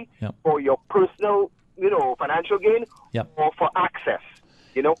party or your personal, financial gain or for access,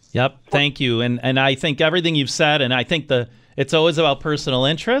 Yep. Thank you. And I think everything you've said, and I think it's always about personal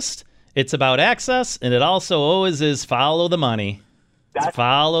interest. It's about access, and it also always is follow the money.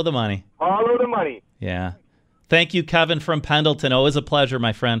 Follow the money. Follow the money. Yeah. Thank you, Kevin from Pendleton. Always a pleasure,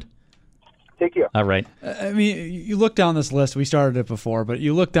 my friend. Take care. All right. You look down this list. We started it before, but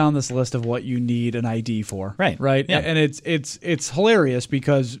you look down this list of what you need an ID for. Right. Right. Yeah. And it's hilarious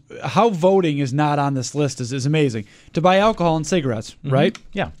because how voting is not on this list is amazing. To buy alcohol and cigarettes, right?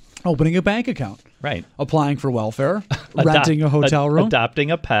 Yeah. Opening a bank account. Right. Applying for welfare. Renting a hotel room.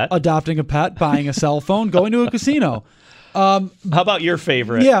 Adopting a pet. Buying a cell phone. Going to a casino. How about your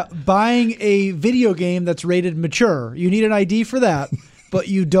favorite? Yeah. Buying a video game that's rated mature. You need an ID for that. But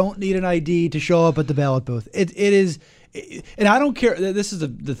you don't need an ID to show up at the ballot booth. It is, and I don't care. This is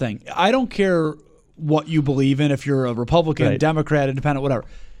the thing. I don't care what you believe in, if you're a Republican, Democrat, Independent, whatever.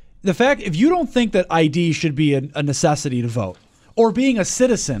 The fact, if you don't think that ID should be a necessity to vote, or being a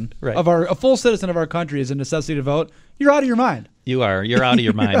citizen of a full citizen of our country is a necessity to vote, you're out of your mind. You are. You're out of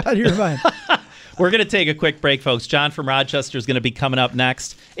your mind. You're out of your mind. We're going to take a quick break, folks. John from Rochester is going to be coming up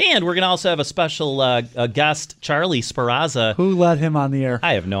next. And we're going to also have a special guest, Charlie Sparazza. Who let him on the air?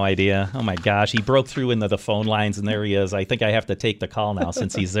 I have no idea. Oh, my gosh. He broke through into the phone lines, and there he is. I think I have to take the call now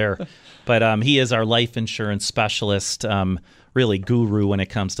since he's there. But he is our life insurance specialist, really guru when it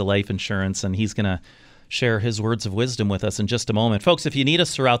comes to life insurance, and he's going to share his words of wisdom with us in just a moment. Folks, if you need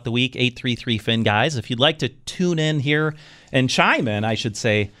us throughout the week, 833-FIN-GUYS. If you'd like to tune in here and chime in, I should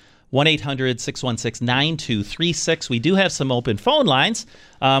say, 1-800-616-9236. We do have some open phone lines.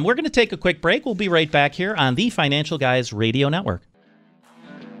 We're going to take a quick break. We'll be right back here on the Financial Guys Radio Network.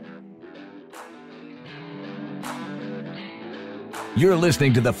 You're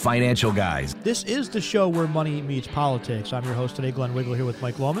listening to The Financial Guys. This is the show where money meets politics. I'm your host today, Glenn Wiggle, here with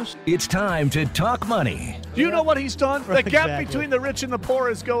Mike Lomas. It's time to talk money. Do you know what he's done? Right, the gap exactly. between the rich and the poor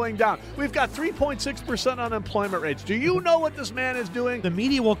is going down. We've got 3.6% unemployment rates. Do you know what this man is doing? The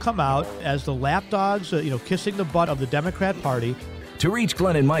media will come out as the lapdogs, kissing the butt of the Democrat Party. To reach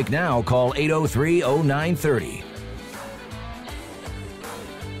Glenn and Mike now, call 803-0930.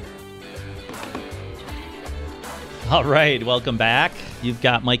 All right, welcome back. You've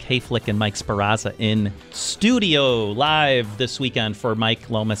got Mike Hayflick and Mike Sparazza in studio live this weekend for Mike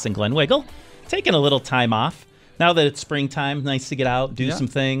Lomas and Glenn Wiggle. Taking a little time off. Now that it's springtime, nice to get out, do some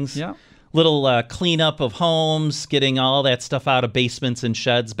things. Yeah. Little cleanup of homes, getting all that stuff out of basements and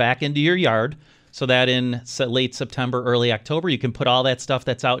sheds back into your yard so that in late September, early October, you can put all that stuff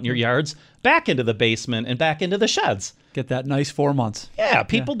that's out in your yards back into the basement and back into the sheds. Get that nice 4 months. Yeah,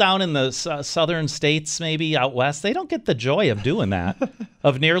 people down in the southern states, maybe out west, they don't get the joy of doing that,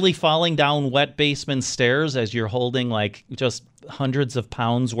 of nearly falling down wet basement stairs as you're holding just hundreds of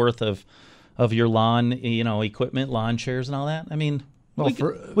pounds worth of your lawn, equipment, lawn chairs and all that. I mean,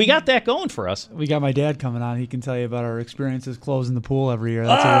 we got that going for us. We got my dad coming on. He can tell you about our experiences closing the pool every year.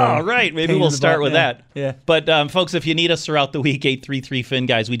 That's right. Maybe we'll start with that. Yeah. But, folks, if you need us throughout the week,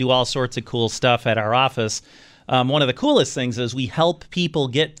 833-FIN-GUYS, we do all sorts of cool stuff at our office. One of the coolest things is we help people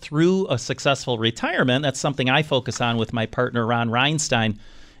get through a successful retirement. That's something I focus on with my partner, Ron Reinstein,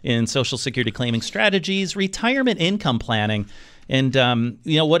 in Social Security Claiming Strategies, retirement income planning. And,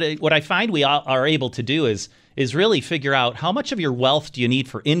 what I find we are able to do is really figure out how much of your wealth do you need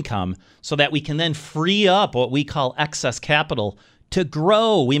for income so that we can then free up what we call excess capital to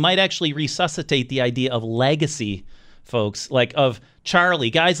grow. We might actually resuscitate the idea of legacy, folks, like of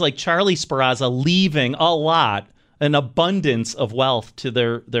guys like Charlie Speraza leaving an abundance of wealth to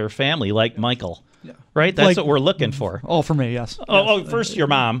their family, like Michael. Yeah. Right? That's what we're looking for. All for me, yes. First your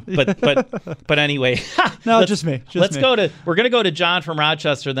mom, but anyway. No, just me. We're going to go to John from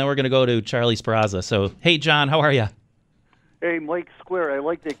Rochester, and then we're going to go to Charlie Speraza. So, hey, John, how are you? Hey, Mike Square. I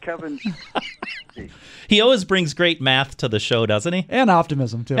like that Kevin. He always brings great math to the show, doesn't he? And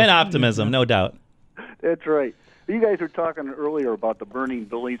optimism, too. And optimism, no doubt. That's right. You guys were talking earlier about the burning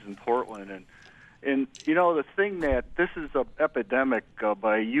buildings in Portland, and the thing that this is an epidemic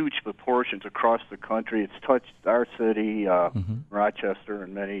by huge proportions across the country. It's touched our city, Rochester,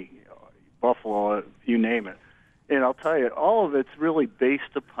 and many, Buffalo, you name it. And I'll tell you, all of it's really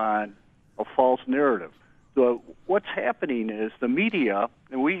based upon a false narrative. So what's happening is the media,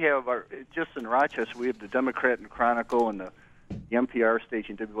 and we have just in Rochester, we have the Democrat and Chronicle and the NPR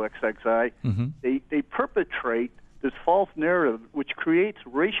station WXXI. They perpetrate this false narrative which creates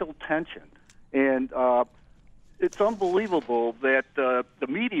racial tension. And it's unbelievable that the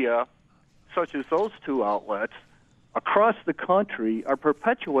media, such as those two outlets, across the country are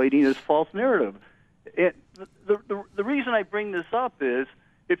perpetuating this false narrative. The reason I bring this up is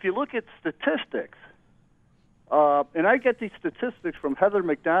if you look at statistics, and I get these statistics from Heather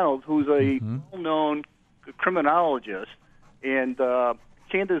McDonald, who's a well-known criminologist, and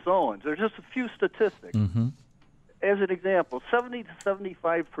Candace Owens. There's just a few statistics. As an example, 70 to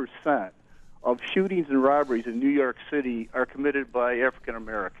 75% of shootings and robberies in New York City are committed by African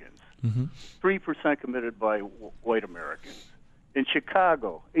Americans. 3% committed by white Americans. In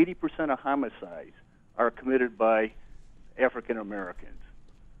Chicago, 80% of homicides are committed by African Americans.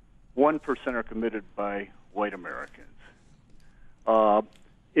 1% are committed by white Americans.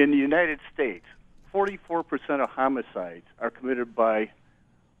 In the United States, 44% of homicides are committed by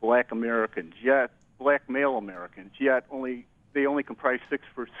black Americans, black male Americans, yet they only comprise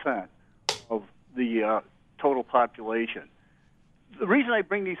 6% of the total population. The reason I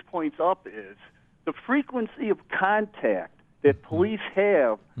bring these points up is the frequency of contact that police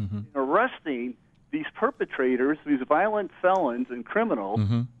have in arresting these perpetrators, these violent felons and criminals,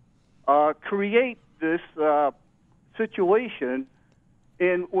 create this situation.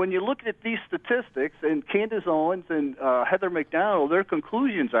 And when you look at these statistics, and Candace Owens and Heather McDonald, their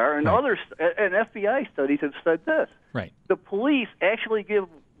conclusions are, and others, and FBI studies have said this: the police actually give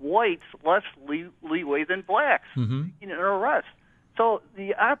whites less leeway than blacks in an arrest. So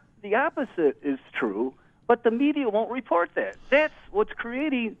the opposite is true, but the media won't report that. That's what's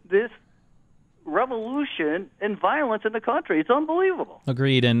creating this revolution and violence in the country. It's unbelievable.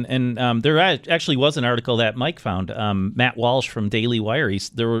 Agreed. And there actually was an article that Mike found, Matt Walsh from Daily Wire.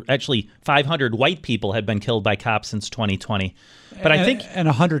 There were actually 500 white people had been killed by cops since 2020. But I think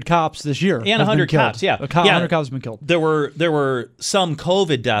 100 cops this year. And 100 cops, yeah. 100 cops have been killed. There were some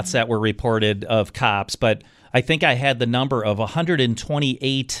COVID deaths that were reported of cops, but I think I had the number of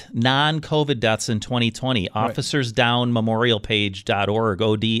 128 non-COVID deaths in 2020. Right. OfficersDownMemorialPage.org,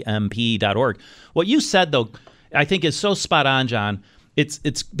 ODMP.org. What you said, though, I think is so spot on, John.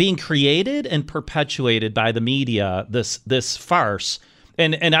 It's being created and perpetuated by the media, this farce.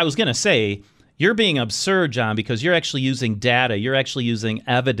 And I was going to say, you're being absurd, John, because you're actually using data. You're actually using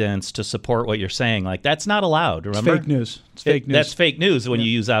evidence to support what you're saying. Like, that's not allowed, remember? It's fake news. It's fake news. That's fake news when you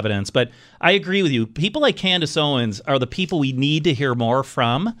use evidence. But I agree with you. People like Candace Owens are the people we need to hear more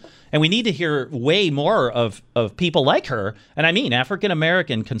from. And we need to hear way more of people like her. And I mean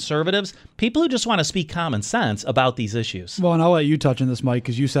African-American conservatives, people who just want to speak common sense about these issues. Well, and I'll let you touch on this, Mike,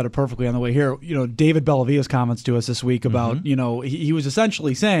 because you said it perfectly on the way here. David Bellavia's comments to us this week about, he was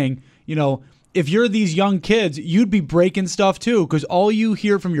essentially saying, if you're these young kids, you'd be breaking stuff too, because all you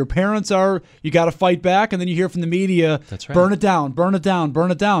hear from your parents are, you got to fight back, and then you hear from the media, That's right. burn it down, burn it down,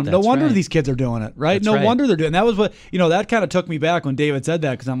 burn it down. No That's wonder right. these kids are doing it, right? That's No right. wonder they're doing it. That was what, that kind of took me back when David said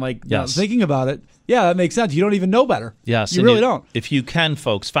that, because I'm like, Yes. thinking about it, yeah, that makes sense. You don't even know better. Yes, You and really don't. If you can,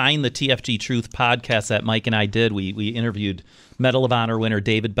 folks, find the TFG Truth podcast that Mike and I did. We interviewed Medal of Honor winner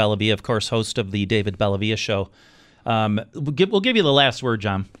David Bellavia, of course, host of the David Bellavia Show. We'll give you the last word,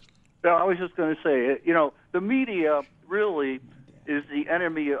 John. No, I was just going to say, the media really is the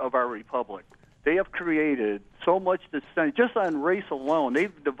enemy of our republic. They have created so much dissent. Just on race alone,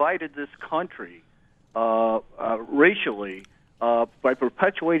 they've divided this country racially by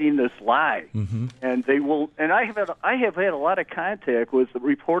perpetuating this lie. Mm-hmm. And they will. And I have had a lot of contact with the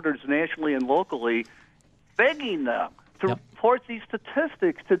reporters nationally and locally, begging them to report these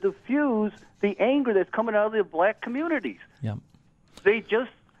statistics to diffuse the anger that's coming out of the black communities. Yep. They just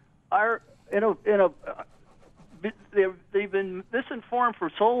are they've been misinformed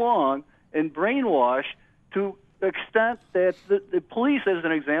for so long and brainwashed to the extent that the police, as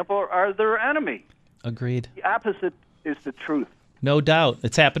an example, are their enemy. Agreed. The opposite is the truth. No doubt.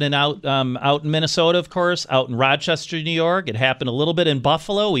 It's happening out in Minnesota, of course, out in Rochester, New York. It happened a little bit in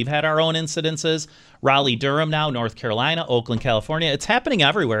Buffalo. We've had our own incidences. Raleigh-Durham now, North Carolina, Oakland, California. It's happening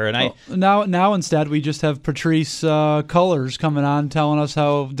everywhere. And Now instead, we just have Patrice Cullors coming on telling us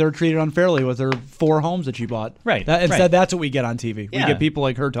how they're treated unfairly with her 4 homes that she bought. Right. Instead, that's what we get on TV. Yeah. We get people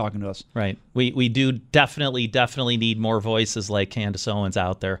like her talking to us. Right. We do definitely need more voices like Candace Owens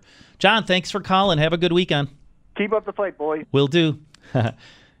out there. John, thanks for calling. Have a good weekend. Keep up the fight, boys. Will do.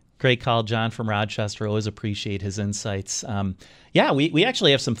 Great call, John from Rochester. Always appreciate his insights. We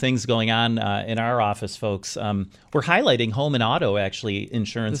actually have some things going on in our office, folks. We're highlighting home and auto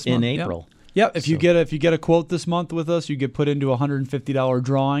insurance in April. Yep. If you get a quote this month with us, you get put into a $150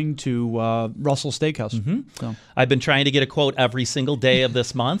 drawing to Russell Steakhouse. Mm-hmm. So. I've been trying to get a quote every single day of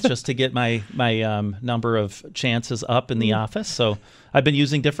this month just to get my number of chances up in the office. So I've been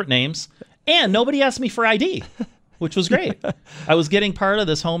using different names, and nobody asked me for ID, which was great. I was getting part of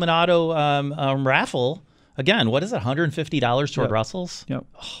this home and auto raffle. Again, what is it? $150 toward Russell's? Yep.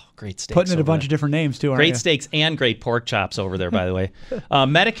 Oh, great steaks. Putting in a bunch there. of different names, too, aren't Great you? steaks and great pork chops over there, by the way.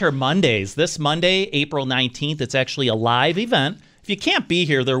 Medicare Mondays. This Monday, April 19th, it's actually a live event. If you can't be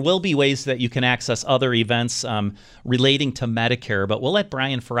here, there will be ways that you can access other events relating to Medicare, but we'll let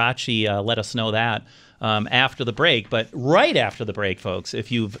Brian Faraci let us know that after the break. But right after the break, folks, if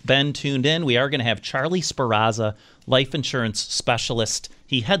you've been tuned in, we are going to have Charlie Speraza, life insurance specialist.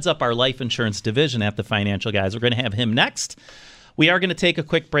 He heads up our life insurance division at the Financial Guys. We're going to have him next. We are going to take a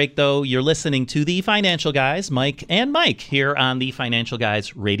quick break, though. You're listening to the Financial Guys, Mike and Mike, here on the Financial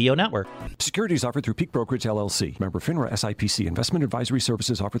Guys Radio Network. Securities offered through Peak Brokerage LLC. Member FINRA SIPC. Investment advisory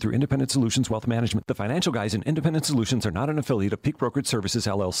services offered through Independent Solutions Wealth Management. The Financial Guys and Independent Solutions are not an affiliate of Peak Brokerage Services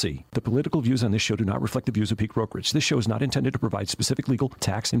LLC. The political views on this show do not reflect the views of Peak Brokerage. This show is not intended to provide specific legal,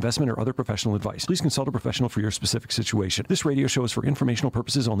 tax, investment, or other professional advice. Please consult a professional for your specific situation. This radio show is for informational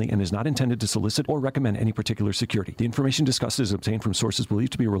purposes only and is not intended to solicit or recommend any particular security. The information discussed is obtained from sources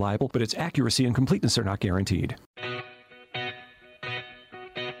believed to be reliable, but its accuracy and completeness are not guaranteed.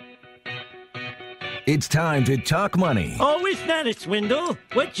 It's time to talk money. Oh, it's not a swindle.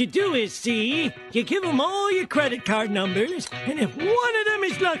 What you do is, you give them all your credit card numbers, and if one of them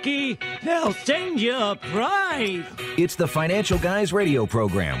is lucky, they'll send you a prize. It's the Financial Guys radio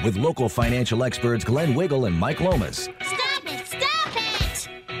program with local financial experts Glenn Wiggle and Mike Lomas. Stop it! Stop it!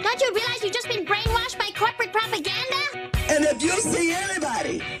 Don't you realize you've just been brainwashed by corporate propaganda? And if you see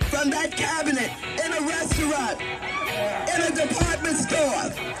anybody from that cabinet in a restaurant, in a department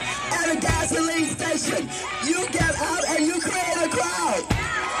store, at a gasoline station, you get out and you create a crowd.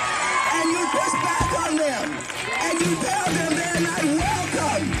 And you push back on them. And you tell them they're not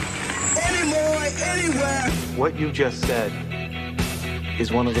welcome anymore, anywhere. What you just said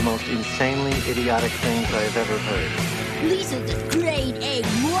is one of the most insanely idiotic things I have ever heard. Lisa's a grade A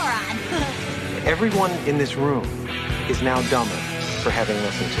moron. Everyone in this room is now dumber for having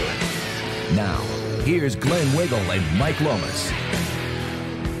listened to it. Now, here's Glenn Wiggle and Mike Lomas.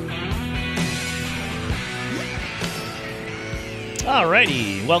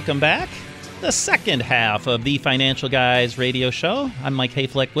 Alrighty, welcome back. The second half of the Financial Guys radio show. I'm Mike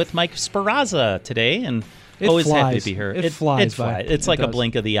Hayflick with Mike Speraza today, and always happy to be here. It flies by. It's like a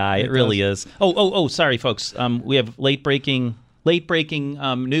blink of the eye. It really is. Sorry, folks. We have late breaking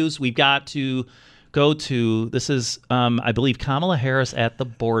news. We've got to go to. This is, I believe, Kamala Harris at the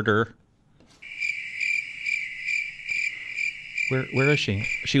border. Where is she?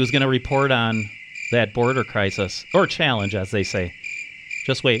 She was going to report on that border crisis, or challenge, as they say.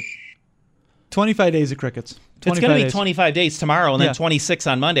 Just wait. 25 days of crickets. It's going to be 25 days tomorrow and then 26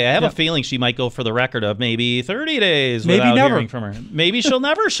 on Monday. I have Yeah. a feeling she might go for the record of maybe 30 days Maybe without never. hearing from her. Maybe she'll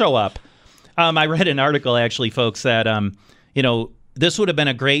never show up. I read an article, actually, folks, that, this would have been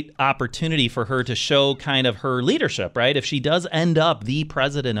a great opportunity for her to show kind of her leadership, right? If she does end up the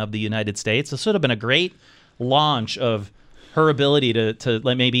president of the United States, this would have been a great launch of her ability to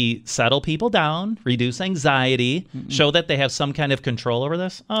like maybe settle people down, reduce anxiety, show that they have some kind of control over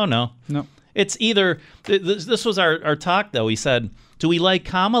this. Oh, no. No. It's either, this was our talk, though. We said, do we like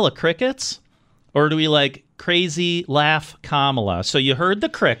Kamala crickets or do we like crazy laugh Kamala? So you heard the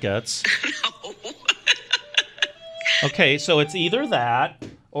crickets. Okay, so it's either that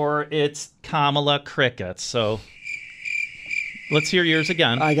or it's Kamala crickets. So let's hear yours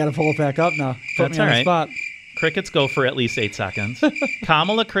again. I got to pull it back up now. Put That's me on all the right. spot. Crickets go for at least 8 seconds.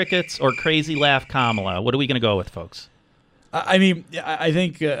 Kamala crickets or crazy laugh Kamala? What are we going to go with, folks? I mean, I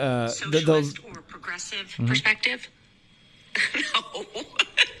think Socialist or progressive perspective?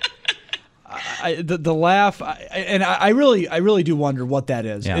 the laugh, I really do wonder what that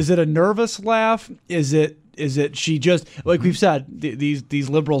is. Yeah. Is it a nervous laugh? Is it she just, like we've said, these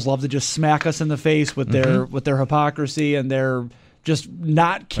liberals love to just smack us in the face with their hypocrisy and their just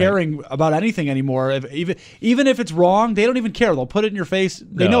not caring about anything anymore. Even if it's wrong, they don't even care. They'll put it in your face.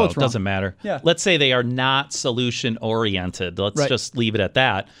 They know it's wrong. It doesn't matter. Yeah. Let's say they are not solution oriented. Let's Right. just leave it at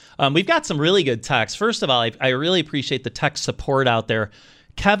that. We've got some really good texts. First of all, I really appreciate the text support out there.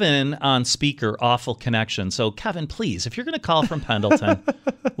 Kevin on speaker, awful connection. So Kevin, please, if you're going to call from Pendleton,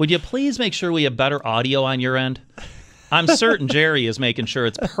 would you please make sure we have better audio on your end? I'm certain Jerry is making sure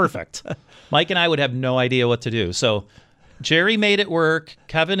it's perfect. Mike and I would have no idea what to do. So Jerry made it work.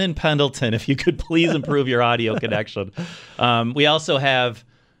 Kevin in Pendleton, if you could please improve your audio connection. We also have,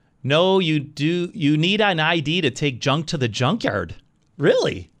 you need an ID to take junk to the junkyard.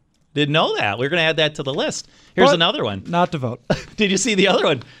 Really? Didn't know that. We're going to add that to the list. Here's But another one. Not to vote. Did you see the other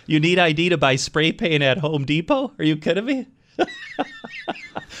one? You need ID to buy spray paint at Home Depot? Are you kidding me?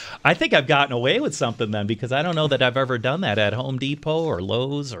 I think I've gotten away with something then because I don't know that I've ever done that at Home Depot or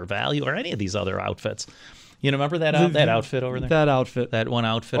Lowe's or Value or any of these other outfits. You remember that outfit over there? That outfit. That one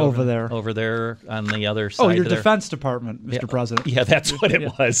outfit Over there. Over there on the other side. Oh, your of there. Defense Department, Mr. President. Yeah, that's what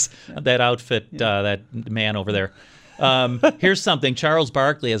it was. That outfit, that man over there. Here's something. Charles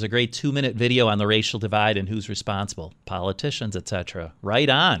Barkley has a great 2-minute video on the racial divide and who's responsible. Politicians, etc. Right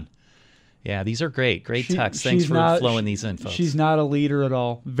on. Yeah, these are great. Great texts. Thanks for flowing these in, folks. She's not a leader at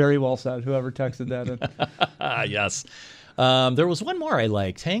all. Very well said, whoever texted that in. Yes. There was one more I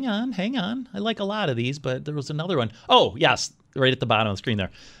liked. Hang on. I like a lot of these, but there was another one. Oh, yes, right at the bottom of the screen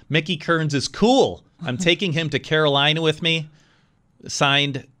there. Mickey Kearns is cool. I'm taking him to Carolina with me.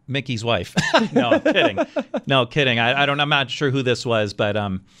 Signed, Mickey's wife. No, kidding. I'm not sure who this was, but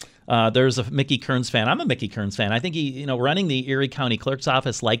there's a Mickey Kearns fan. I'm a Mickey Kearns fan. I think he, running the Erie County Clerk's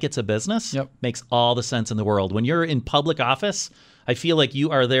office like it's a business makes all the sense in the world. When you're in public office, I feel like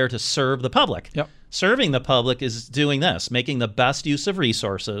you are there to serve the public. Yep. Serving the public is doing this, making the best use of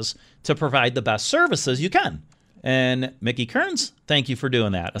resources to provide the best services you can. And Mickey Kearns, thank you for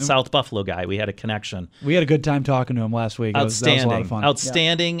doing that. A South Buffalo guy. We had a connection. We had a good time talking to him last week. That was a lot of fun.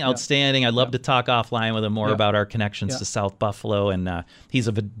 Outstanding. I'd love to talk offline with him more about our connections to South Buffalo. And he's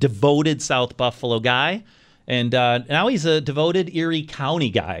a devoted South Buffalo guy. And now he's a devoted Erie County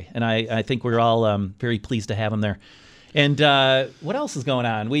guy. And I think we're all very pleased to have him there. And what else is going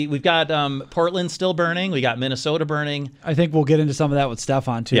on? We've got Portland still burning. We got Minnesota burning. I think we'll get into some of that with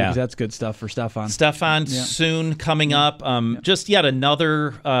Stefan, too, because that's good stuff for Stefan. Stefan soon coming up. Just yet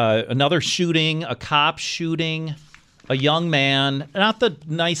another shooting, a cop shooting a young man. Not the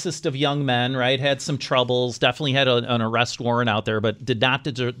nicest of young men, right? Had some troubles. Definitely had an arrest warrant out there, but did not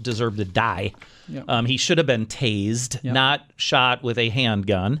deserve to die. Yep. He should have been tased, not shot with a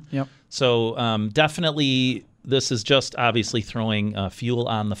handgun. Yep. So definitely... This is just obviously throwing fuel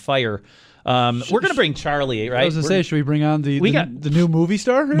on the fire. We're going to bring Charlie, right? I was going to say, should we bring on the new movie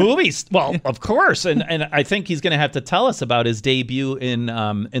star? Movies. Well, of course. And I think he's going to have to tell us about his debut in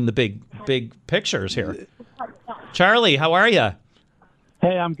the big pictures here. Charlie, how are you?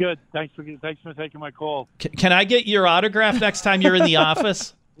 Hey, I'm good. Thanks for taking my call. Can I get your autograph next time you're in the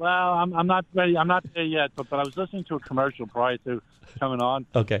office? Well, I'm not ready. I'm not there yet, but I was listening to a commercial prior to coming on.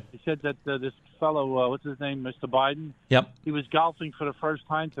 Okay. He said that this fellow, what's his name, Mr. Biden? Yep. He was golfing for the first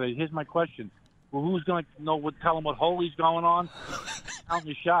time today. Here's my question. Well, who's going to tell him what hole he's going on? Count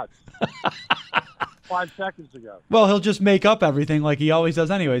your shots. 5 seconds ago. Well, he'll just make up everything like he always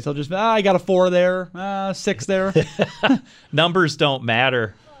does anyways. He'll just, I got a 4 there, 6 there. Numbers don't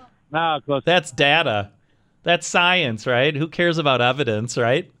matter. No, that's data. That's science, right? Who cares about evidence,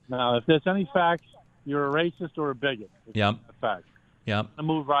 right? Now, if there's any facts, you're a racist or a bigot. It's Yep. a fact. Yep. I'll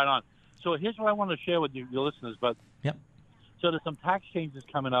move right on. So here's what I want to share with you, your listeners. But Yep. So there's some tax changes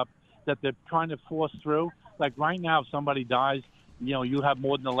coming up that they're trying to force through. Like right now, if somebody dies, you have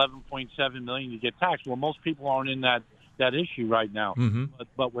more than $11.7 million to get taxed. Well, most people aren't in that issue right now. Mm-hmm.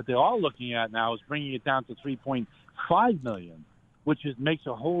 But what they are looking at now is bringing it down to $3.5 million, which makes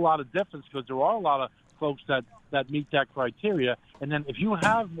a whole lot of difference because there are a lot of folks that meet that criteria. And then if you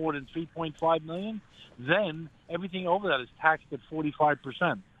have more than $3.5 million, then everything over that is taxed at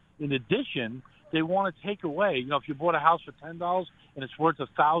 45%. In addition, they want to take away, if you bought a house for $10 and it's worth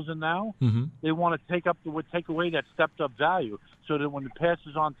 $1,000 now, Mm-hmm. they want to take away that stepped up value so that when it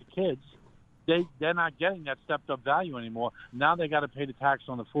passes on to kids, they're not getting that stepped up value anymore. Now they got to pay the tax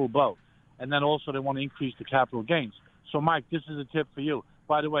on the full boat. And then also they want to increase the capital gains. So, Mike, this is a tip for you.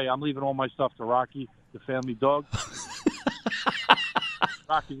 By the way, I'm leaving all my stuff to Rocky, the family dog.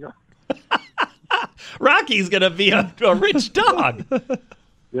 Rocky's going to be a rich dog.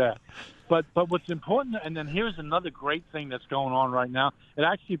 Yeah. But what's important, and then here's another great thing that's going on right now. It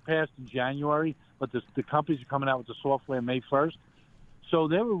actually passed in January, but the companies are coming out with the software May 1st. So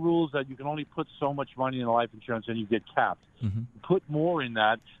there were rules that you can only put so much money in life insurance and you get capped. Mm-hmm. Put more in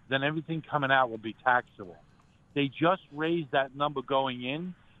that, then everything coming out will be taxable. They just raised that number going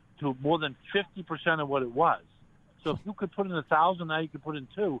in to more than 50% of what it was. So if you could put in 1,000, now you could put in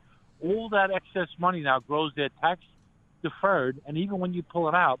 2. All that excess money now grows their tax deferred, and even when you pull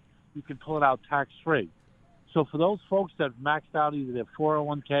it out, you can pull it out tax-free. So for those folks that have maxed out either their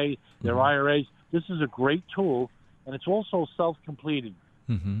 401k, their IRAs, this is a great tool, and it's also self-completing.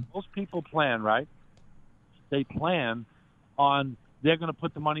 Mm-hmm. Most people plan, right? They plan on they're going to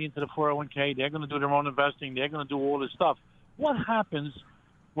put the money into the 401k, they're going to do their own investing, they're going to do all this stuff. What happens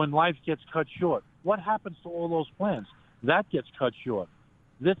when life gets cut short? What happens to all those plans? That gets cut short.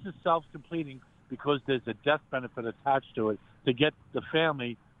 This is self-completing because there's a death benefit attached to it to get the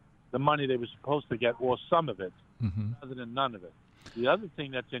family the money they were supposed to get, or some of it, Mm-hmm. rather than none of it. The other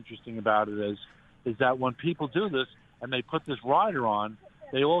thing that's interesting about it is that when people do this and they put this rider on,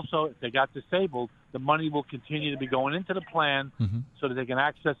 they also, if they got disabled, the money will continue to be going into the plan Mm-hmm. so that they can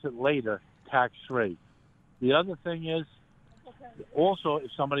access it later tax-free. The other thing is also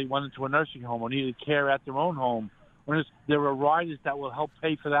if somebody went into a nursing home or needed care at their own home, there are riders that will help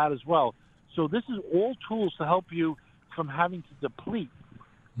pay for that as well. So this is all tools to help you from having to deplete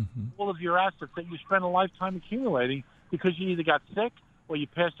Mm-hmm. all of your assets that you spent a lifetime accumulating because you either got sick or you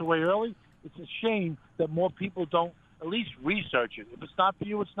passed away early. It's a shame that more people don't at least research it. If it's not for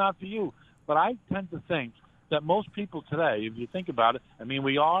you, it's not for you. But I tend to think that most people today, if you think about it, I mean,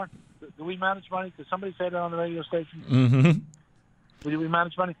 do we manage money? Did somebody say that on the radio station? Mm-hmm. Do we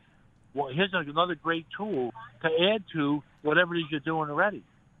manage money? Well, here's another great tool to add to whatever it is you're doing already.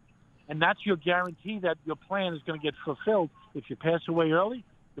 And that's your guarantee that your plan is going to get fulfilled. If you pass away early,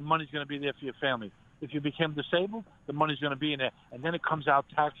 the money's going to be there for your family. If you become disabled, the money's going to be in there. And then it comes out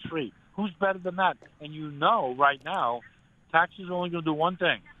tax-free. Who's better than that? And right now, taxes are only going to do one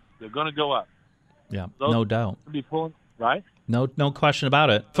thing. They're going to go up. Yeah, Those no doubt. Be pulling, right? No question about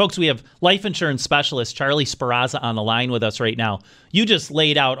it. Folks, we have life insurance specialist Charlie Speraza on the line with us right now. You just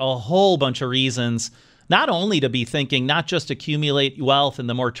laid out a whole bunch of reasons not only to be thinking, not just accumulate wealth in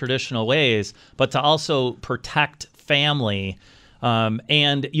the more traditional ways, but to also protect family.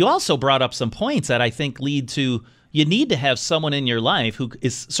 And you also brought up some points that I think lead to you need to have someone in your life who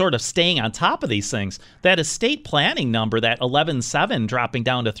is sort of staying on top of these things. That estate planning number, that 11.7 dropping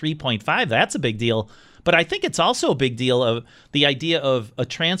down to 3.5, that's a big deal. But I think it's also a big deal of the idea of a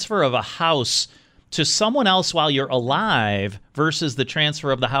transfer of a house to someone else while you're alive versus the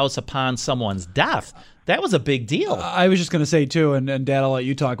transfer of the house upon someone's death. That was a big deal. I was just going to say, too, and Dad, I'll let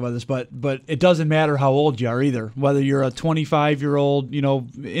you talk about this, but it doesn't matter how old you are either, whether you're a 25-year-old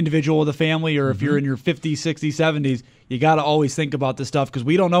individual with a family or if you're in your 50s, 60s, 70s, you got to always think about this stuff because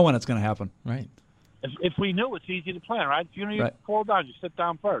we don't know when it's going to happen. Right. If we knew, it's easy to plan, right? If you know you fall down, you sit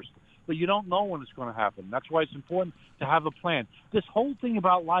down first. But you don't know when it's going to happen. That's why it's important to have a plan. This whole thing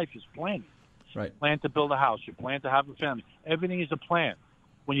about life is planning. Right. You plan to build a house. You plan to have a family. Everything is a plan.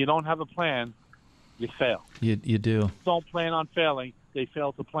 When you don't have a plan, you fail. You do. Don't plan on failing. They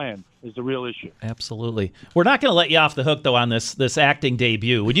fail to plan is the real issue. Absolutely. We're not going to let you off the hook, though, on this acting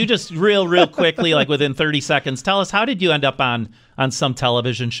debut. Would you just real quickly, like within 30 seconds, tell us how did you end up on some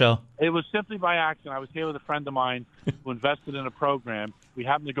television show? It was simply by accident. I was here with a friend of mine who invested in a program. We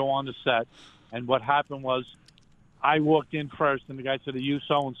happened to go on the set, and what happened was I walked in first, and the guy said, "Are you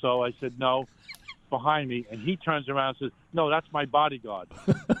so-and-so?" I said, "No." Behind me, and he turns around and says, "No, that's my bodyguard."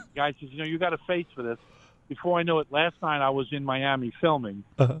 The guy says, "You got a face for this." before I know it, last night I was in Miami filming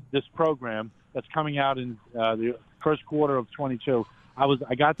this program that's coming out in the first quarter of 22.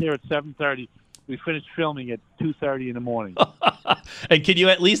 I got there at 7:30. We finished filming at 2:30 in the morning. And can you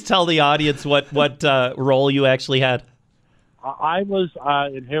at least tell the audience what role you actually had? I was,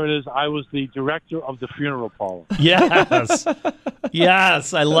 and here it is, I was the director of the funeral parlor. Yes.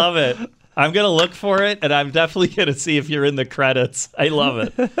 Yes, I love it. I'm going to look for it, and I'm definitely going to see if you're in the credits. I love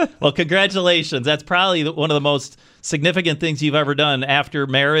it. Well, congratulations. That's probably one of the most significant things you've ever done after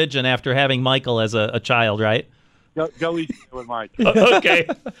marriage and after having Michael as a child, right? Go easy with Mike. Okay.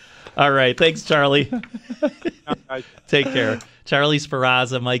 All right. Thanks, Charlie. Take care. Charlie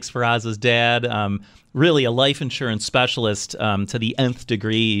Speraza, Mike Speraza's dad. Really a life insurance specialist to the nth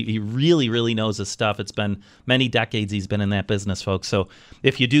degree. He really, really knows his stuff. It's been many decades he's been in that business, folks. So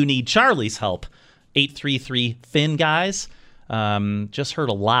if you do need Charlie's help, 833-FIN, guys. Just heard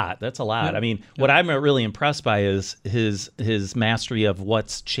a lot. That's a lot. Yeah. I mean, what I'm really impressed by is his mastery of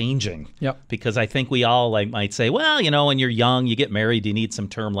what's changing. Yep. Because I think we all might say, well, when you're young, you get married, you need some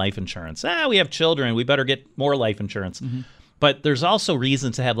term life insurance. We have children, we better get more life insurance. Mm-hmm. But there's also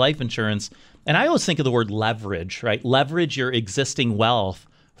reasons to have life insurance. And I always think of the word leverage, right? Leverage your existing wealth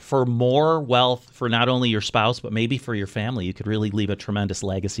for more wealth for not only your spouse, but maybe for your family. You could really leave a tremendous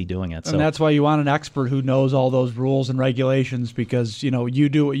legacy doing it. And that's why you want an expert who knows all those rules and regulations, because, you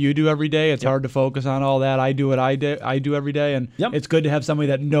do what you do every day. It's hard to focus on all that. I do what I do every day. And it's good to have somebody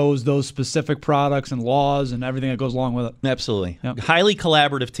that knows those specific products and laws and everything that goes along with it. Absolutely. Yep. Highly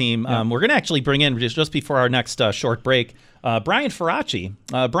collaborative team. We're going to actually bring in, just before our next short break, Brian Faraci.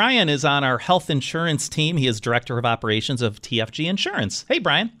 Brian is on our health insurance team. He is Director of Operations of TFG Insurance. Hey,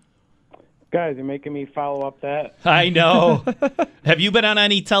 Brian. Guys, you're making me follow up that. I know. Have you been on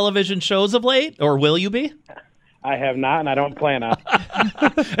any television shows of late, or will you be? I have not, and I don't plan on.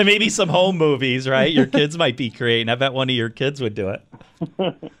 And maybe some home movies, right? Your kids might be creating. I bet one of your kids would do it.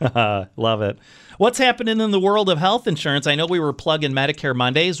 Love it. What's happening in the world of health insurance? I know we were plugging Medicare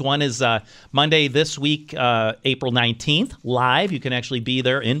Mondays. One is Monday this week, April 19th, live. You can actually be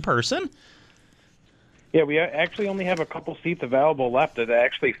there in person. Yeah, we actually only have a couple seats available left. It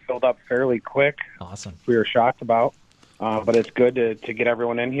actually filled up fairly quick. Awesome. We were shocked about, but it's good to get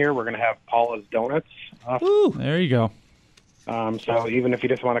everyone in here. We're going to have Paula's Donuts. Ooh, there you go. So even if you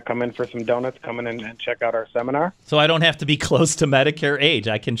just want to come in for some donuts, come in and check out our seminar. So I don't have to be close to Medicare age.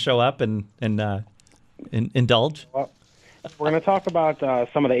 I can show up and indulge. Well, we're going to talk about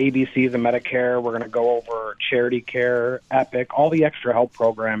some of the ABCs of Medicare. We're going to go over Charity Care, Epic, all the extra help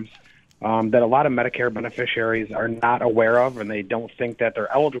programs that a lot of Medicare beneficiaries are not aware of, and they don't think that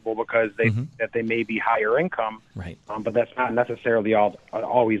they're eligible because they think that they may be higher income. Right. But that's not necessarily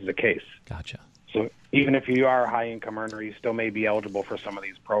always the case. Gotcha. So even if you are a high-income earner, you still may be eligible for some of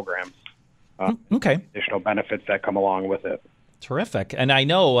these programs. Okay. Additional benefits that come along with it. Terrific. And I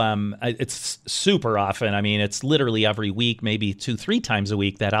know it's super often. I mean, it's literally every week, maybe 2-3 times a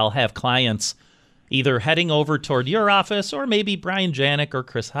week, that I'll have clients either heading over toward your office or maybe Brian Janik or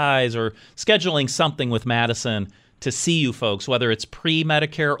Chris Hayes, or scheduling something with Madison to see you folks, whether it's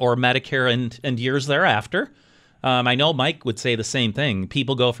pre-Medicare or Medicare and years thereafter. I know Mike would say the same thing.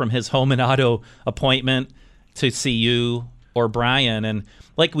 People go from his home and auto appointment to see you or Brian. And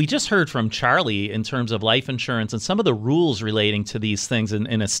like we just heard from Charlie in terms of life insurance and some of the rules relating to these things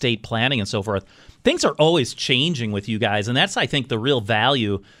in estate planning and so forth, things are always changing with you guys. And that's, I think, the real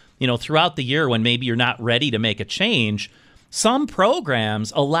value, throughout the year when maybe you're not ready to make a change. Some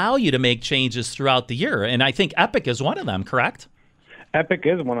programs allow you to make changes throughout the year. And I think Epic is one of them, correct? Epic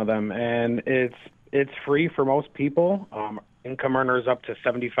is one of them. And it's free for most people. Income earners up to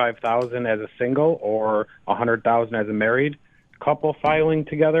 $75,000 as a single or $100,000 as a married couple filing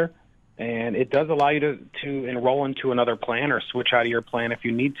together. And it does allow you to enroll into another plan or switch out of your plan if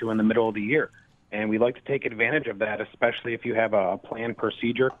you need to in the middle of the year. And we like to take advantage of that, especially if you have a planned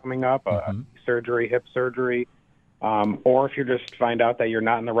procedure coming up, a surgery, hip surgery, or if you just find out that you're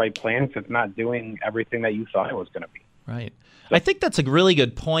not in the right plan because it's not doing everything that you thought it was going to be. Right. I think that's a really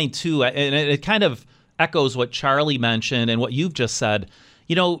good point, too. And it kind of echoes what Charlie mentioned and what you've just said.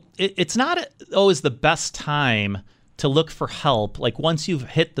 It's not always the best time to look for help. Like once you've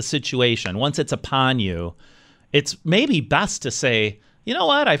hit the situation, once it's upon you, it's maybe best to say, you know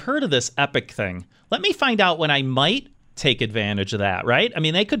what, I've heard of this Epic thing. Let me find out when I might take advantage of that, right? I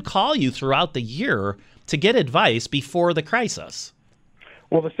mean, they could call you throughout the year to get advice before the crisis.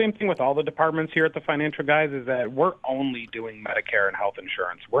 Well, the same thing with all the departments here at the Financial Guys is that we're only doing Medicare and health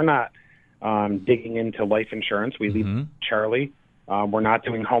insurance. We're not digging into life insurance. We leave Charlie. We're not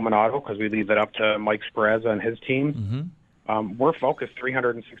doing home and auto because we leave it up to Mike Speraza and his team. We're focused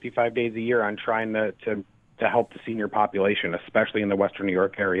 365 days a year on trying to to help the senior population, especially in the Western New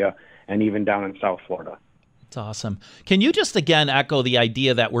York area and even down in South Florida. That's awesome. Can you just again echo the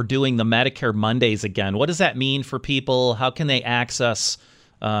idea that we're doing the Medicare Mondays again? What does that mean for people? How can they access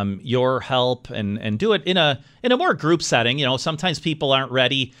your help and do it in a more group setting? You know, sometimes people aren't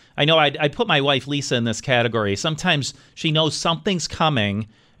ready. I know I put my wife Lisa in this category. Sometimes she knows something's coming,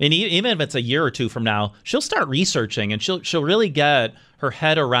 and even if it's a year or two from now, she'll start researching and she'll really get her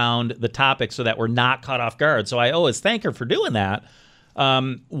head around the topic so that we're not caught off guard. So I always thank her for doing that.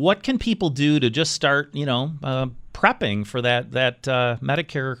 What can people do to just start, prepping for that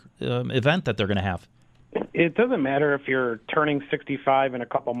Medicare event that they're going to have? It doesn't matter if you're turning 65 in a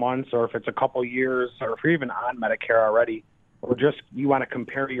couple months or if it's a couple years or if you're even on Medicare already or just you want to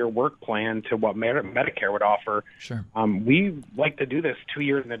compare your work plan to what Medicare would offer. Sure. We like to do this 2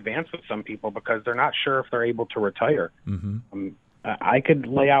 years in advance with some people because they're not sure if they're able to retire. Mm-hmm. I could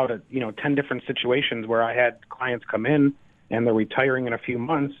lay out 10 different situations where I had clients come in and they're retiring in a few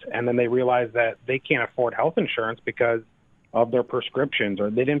months, and then they realize that they can't afford health insurance because of their prescriptions or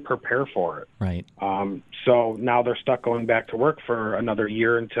they didn't prepare for it. Right. So now they're stuck going back to work for another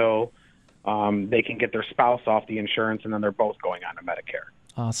year until they can get their spouse off the insurance, and then they're both going on to Medicare.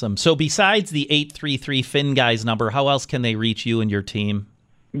 Awesome. So besides the 833 FinGuys number, how else can they reach you and your team?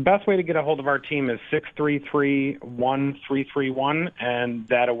 Best way to get a hold of our team is 633-1331, and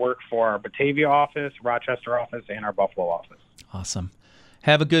that'll work for our Batavia office, Rochester office, and our Buffalo office. Awesome.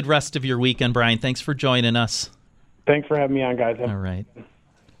 Have a good rest of your weekend, Brian. Thanks for joining us. Thanks for having me on, guys. All right.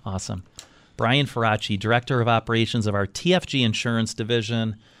 Awesome. Brian Faraci, Director of Operations of our TFG Insurance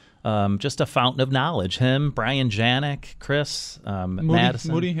Division. Just a fountain of knowledge. Him, Brian Janik, Chris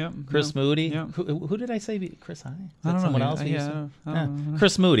Madison. Moody, yeah. Chris Moody. Yeah. Who did I say? Chris High? I don't someone know. else? I don't know.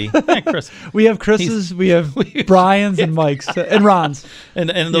 Chris Moody. Chris. We have Chris's, we have Brian's and Mike's and Ron's. And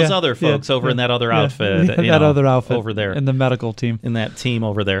those other folks over in that other outfit. Other outfit. Over there. In the medical team. In that team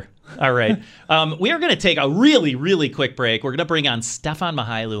over there. All right. We are going to take a really, really quick break. We're going to bring on Stefan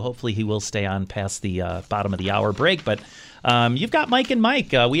Mihailu. Hopefully he will stay on past the bottom of the hour break. But you've got Mike and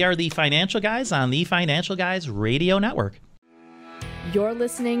Mike. We are the Financial Guys on the Financial Guys Radio Network. You're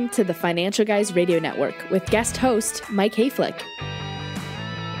listening to the Financial Guys Radio Network with guest host Mike Hayflick.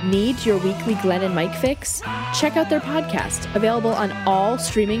 Need your weekly Glenn and Mike fix? Check out their podcast, available on all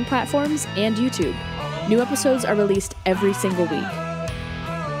streaming platforms and YouTube. New episodes are released every single week.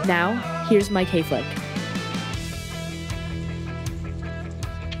 Now, here's Mike Hayflick.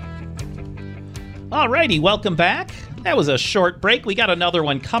 All righty, welcome back. That was a short break. We got another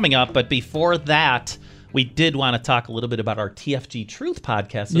one coming up, but before that, we did want to talk a little bit about our TFG Truth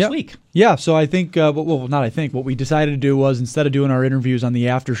podcast this week. Yeah, so I think, what we decided to do was instead of doing our interviews on the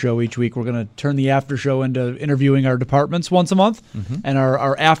after show each week, we're going to turn the after show into interviewing our departments once a month, and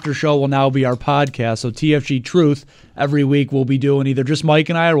our after show will now be our podcast. So TFG Truth, every week we'll be doing either just Mike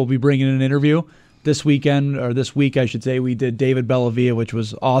and I, or we'll be bringing in an interview. This week, I should say, we did David Bellavia, which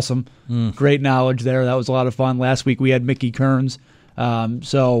was awesome. Great knowledge there. That was a lot of fun. Last week we had Mickey Kearns.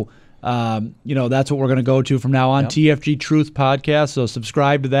 That's what we're going to go to from now on. TFG Truth Podcast. So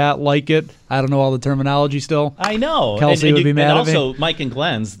subscribe to that, like it. I don't know all the terminology still. I know. Kelsey would be mad at me. And also Mike and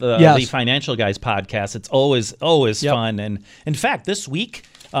Glenn's, the Financial Guys podcast. It's always fun. And in fact, this week,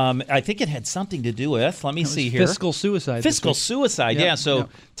 I think it had something to do with, let me see here. Fiscal suicide. Fiscal suicide, yeah. So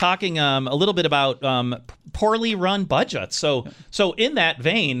talking a little bit about poorly run budgets. So in that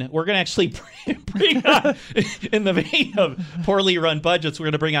vein, we're going to actually bring on, in the vein of poorly run budgets, we're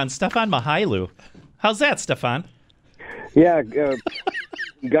going to bring on Stefan Mihailu. How's that, Stefan? Yeah,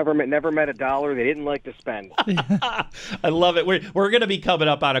 government never met a dollar they didn't like to spend. I love it. We're going to be coming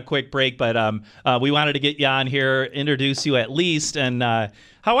up on a quick break, but we wanted to get you on here, introduce you at least. And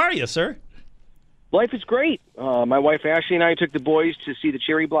how are you, sir? Life is great. My wife Ashley and I took the boys to see the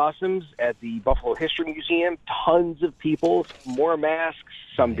cherry blossoms at the Buffalo History Museum. Tons of people, more masks,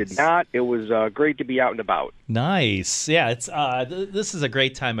 some did not. It was great to be out and about. Nice. Yeah, it's this is a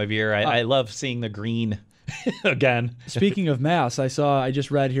great time of year. I love seeing the green again. Speaking of masks, I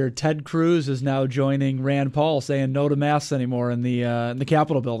just read here Ted Cruz is now joining Rand Paul saying no to masks anymore in the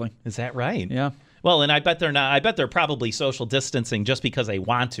Capitol building. Is that right? Yeah. Well, and I bet they're not. I bet they're probably social distancing just because they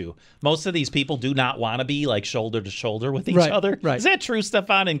want to. Most of these people do not want to be like shoulder to shoulder with each other. Right. Is that true,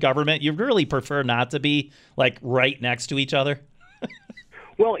 Stefan? In government, you really prefer not to be like right next to each other?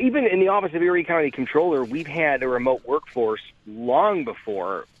 Well, even in the Office of Erie County Controller, we've had a remote workforce long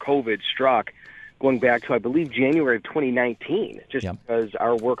before COVID struck, going back to, I believe, January of 2019, just because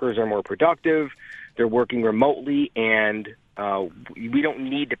our workers are more productive, they're working remotely, and we don't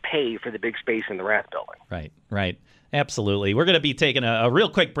need to pay for the big space in the Rath building. Right. Absolutely. We're going to be taking a real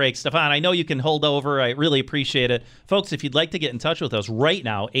quick break. Stefan, I know you can hold over. I really appreciate it. Folks, if you'd like to get in touch with us right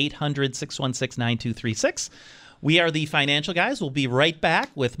now, 800-616-9236. We are the Financial Guys. We'll be right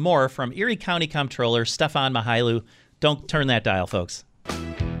back with more from Erie County Comptroller Stefan Mihailu. Don't turn that dial, folks.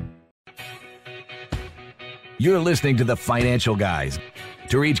 You're listening to the Financial Guys.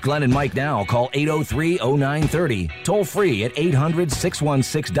 To reach Glenn and Mike now, call 803-0930, toll free at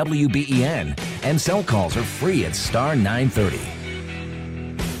 800-616-WBEN, and cell calls are free at star 930.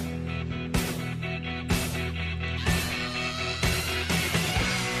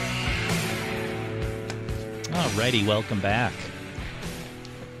 Alrighty, welcome back.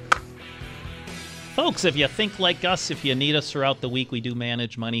 Folks, if you think like us, if you need us throughout the week, we do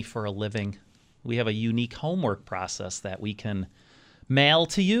manage money for a living. We have a unique homework process that we can mail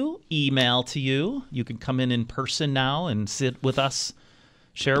to you, email to you. You can come in person now and sit with us,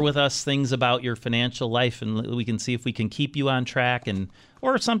 share with us things about your financial life, and we can see if we can keep you on track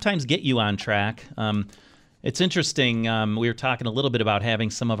or sometimes get you on track. It's interesting. We were talking a little bit about having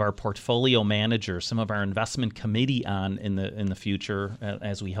some of our portfolio managers, some of our investment committee on in the future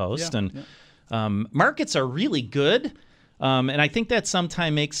as we host. Markets are really good. And I think that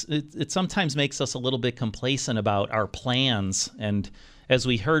sometimes makes us a little bit complacent about our plans. And as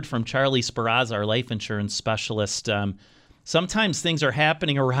we heard from Charlie Sparazza, our life insurance specialist, sometimes things are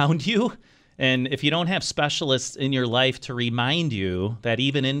happening around you. And if you don't have specialists in your life to remind you that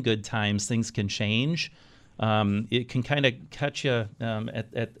even in good times, things can change, it can kind of catch you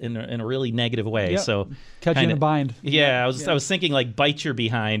in a really negative way. Yep. So catch you in a bind. Yeah, I was thinking like bite your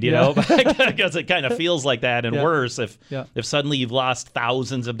behind, know, because it kind of feels like that, and worse if suddenly you've lost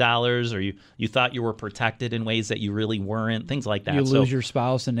thousands of dollars, or you thought you were protected in ways that you really weren't, things like that. You lose your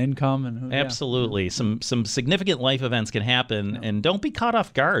spouse and income, and absolutely, some significant life events can happen, and don't be caught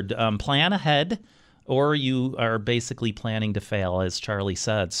off guard. Plan ahead, or you are basically planning to fail, as Charlie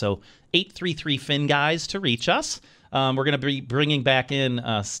said. So 833-FIN-GUYS to reach us. We're going to be bringing back in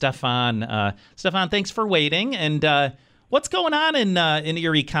Stefan. Stefan, thanks for waiting. And what's going on in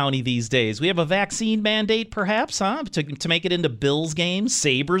Erie County these days? We have a vaccine mandate, perhaps, to make it into Bills games,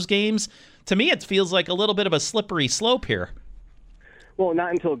 Sabres games. To me, it feels like a little bit of a slippery slope here. Well,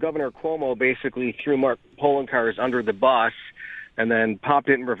 not until Governor Cuomo basically threw Mark Poloncarz under the bus and then popped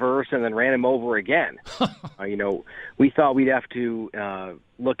it in reverse and then ran him over again. We thought we'd have to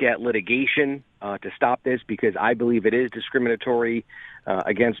look at litigation to stop this, because I believe it is discriminatory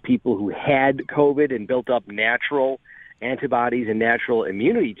against people who had COVID and built up natural antibodies and natural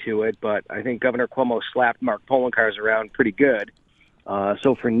immunity to it. But I think Governor Cuomo slapped Mark Poloncarz around pretty good.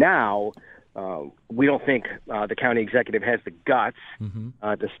 So for now, we don't think the county executive has the guts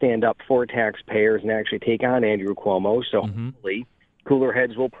to stand up for taxpayers and actually take on Andrew Cuomo. So hopefully cooler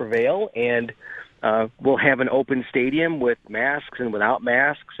heads will prevail, and we'll have an open stadium with masks and without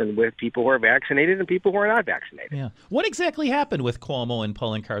masks, and with people who are vaccinated and people who are not vaccinated. Yeah. What exactly happened with Cuomo and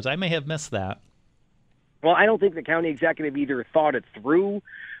Poloncarz? I may have missed that. Well, I don't think the county executive either thought it through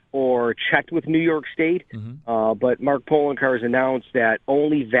or checked with New York State, but Mark Poloncarz announced that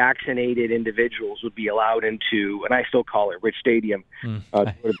only vaccinated individuals would be allowed into, and I still call it Rich Stadium,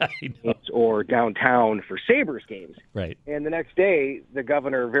 or downtown for Sabres games. Right. And the next day, the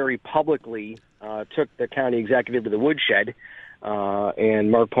governor very publicly took the county executive to the woodshed,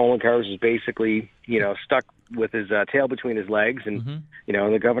 and Mark Poloncarz is basically, stuck with his tail between his legs, and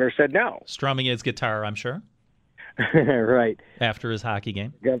the governor said no. Strumming his guitar, I'm sure. Right. After his hockey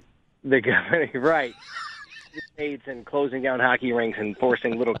game. The governor, right. States and closing down hockey rinks and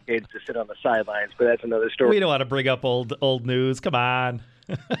forcing little kids to sit on the sidelines, but that's another story. We don't want to bring up old news. Come on.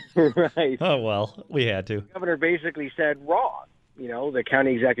 Right. Oh, well, we had to. The governor basically said wrong. The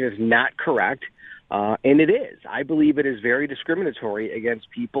county executive is not correct, and it is. I believe it is very discriminatory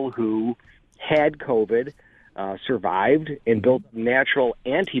against people who had COVID, survived, and built natural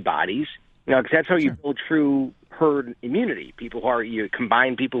antibodies. Because that's how you build true herd immunity. You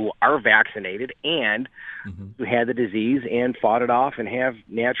combine people who are vaccinated and who had the disease and fought it off and have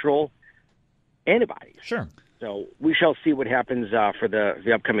natural antibodies. Sure. So we shall see what happens for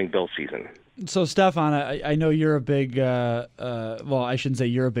the upcoming Bill season. So, Stefan, I know you're a big, well, I shouldn't say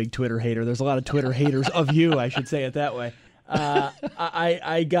you're a big Twitter hater. There's a lot of Twitter haters of you, I should say it that way.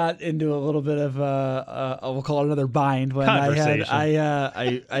 I got into a little bit of we'll call it another bind when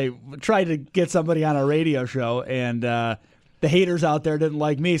I tried to get somebody on a radio show, and the haters out there didn't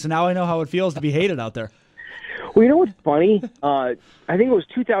like me. So now I know how it feels to be hated out there. Well, you know what's funny? I think it was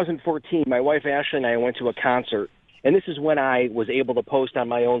 2014. My wife Ashley and I went to a concert, and this is when I was able to post on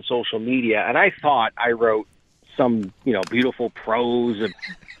my own social media, and I thought I wrote some beautiful prose of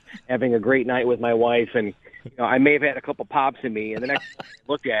having a great night with my wife, and I may have had a couple pops in me, and the next time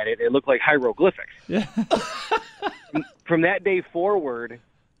I looked at it, it looked like hieroglyphics. Yeah. From that day forward,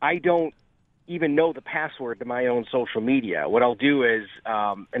 I don't even know the password to my own social media. What I'll do is,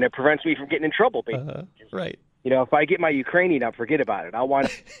 and it prevents me from getting in trouble. Right. If I get my Ukrainian up, forget about it. I'll want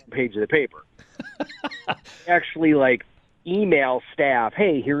a page of the paper. Actually, email staff,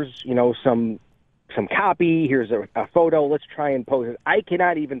 hey, here's, some copy, here's a photo, let's try and post it. I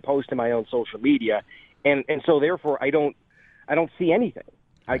cannot even post to my own social media, and so therefore I don't see anything.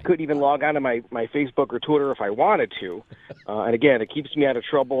 I couldn't even log on to my Facebook or Twitter if I wanted to. And again, it keeps me out of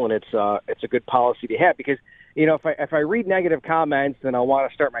trouble, and it's a good policy to have because, if I read negative comments, then I'll want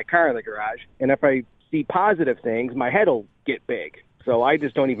to start my car in the garage. And if I see positive things, my head will get big. So I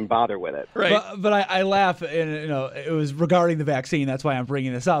just don't even bother with it. Right. But I laugh, and it was regarding the vaccine. That's why I'm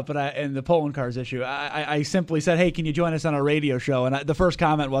bringing this up. But and the polling cars issue, I simply said, "Hey, can you join us on our radio show?" And the first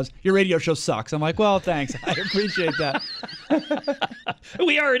comment was, "Your radio show sucks." I'm like, "Well, thanks. I appreciate that."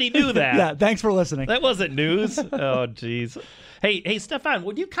 We already knew that. Yeah. Thanks for listening. That wasn't news. Oh, jeez. Hey, Stefan,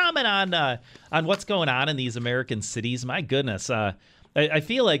 would you comment on what's going on in these American cities? My goodness. I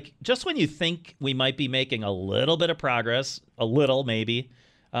feel like just when you think we might be making a little bit of progress, a little maybe,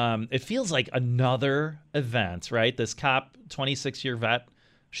 it feels like another event, right? This cop, 26-year vet,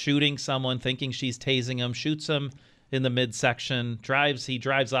 shooting someone, thinking she's tasing him, shoots him in the midsection, he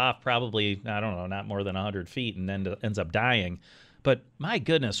drives off probably, I don't know, not more than 100 feet and then ends up dying. But my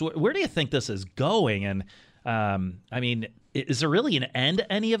goodness, where do you think this is going? And, is there really an end to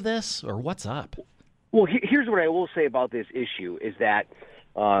any of this, or what's up? Well, here's what I will say about this issue is that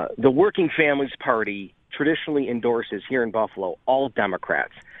the Working Families Party traditionally endorses here in Buffalo all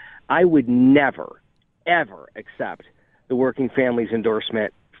Democrats. I would never, ever accept the Working Families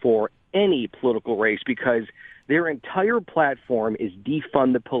endorsement for any political race because their entire platform is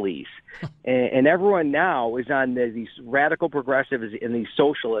defund the police. and everyone now is on these radical progressives and these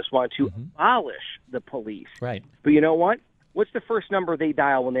socialists want to abolish the police. Right. But you know what? What's the first number they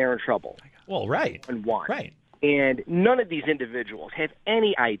dial when they're in trouble? Well, right. 911. Right. And none of these individuals have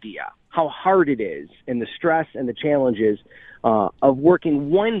any idea how hard it is and the stress and the challenges of working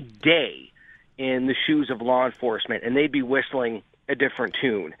one day in the shoes of law enforcement, and they'd be whistling a different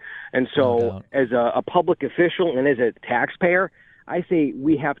tune. And so as a public official and as a taxpayer, I say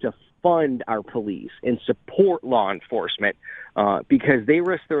we have to fund our police and support law enforcement because they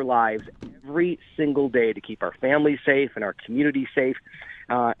risk their lives every single day to keep our families safe and our community safe.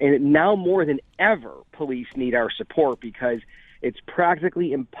 And now more than ever, police need our support because it's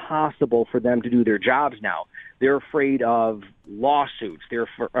practically impossible for them to do their jobs now. They're afraid of lawsuits. They're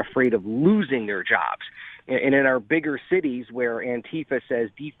afraid of losing their jobs. And in our bigger cities where Antifa says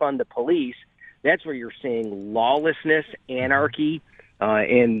defund the police, that's where you're seeing lawlessness, anarchy,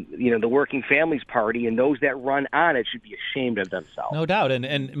 and the Working Families Party and those that run on it should be ashamed of themselves. No doubt.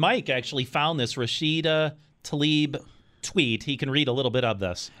 And Mike actually found this Rashid Tlaib tweet. He can read a little bit of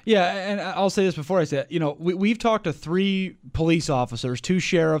this. Yeah, and I'll say this before I say it. We've talked to 3 police officers, 2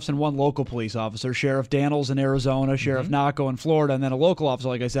 sheriffs and 1 local police officer, Sheriff Daniels in Arizona, Sheriff Nacco in Florida, and then a local officer,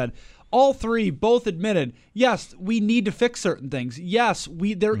 like I said. All 3 both admitted, yes, we need to fix certain things. Yes,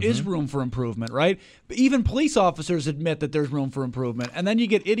 there is room for improvement, right? But even police officers admit that there's room for improvement. And then you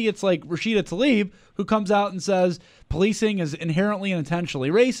get idiots like Rashida Tlaib who comes out and says policing is inherently and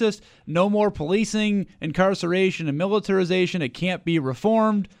intentionally racist, no more policing, incarceration, and militarization. It can't be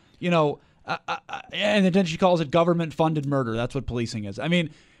reformed, and then she calls it government-funded murder. That's what policing is. I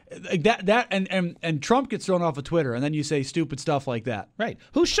mean, and Trump gets thrown off of Twitter, and then you say stupid stuff like that. Right.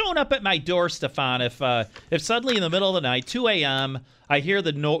 Who's showing up at my door, Stefan? If suddenly in the middle of the night, 2 a.m., I hear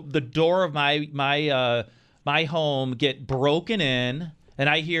the door of my home get broken in, and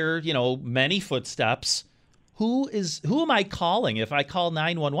I hear many footsteps. Who am I calling if I call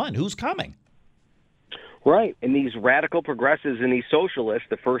 911? Who's coming? Right. And these radical progressives and these socialists,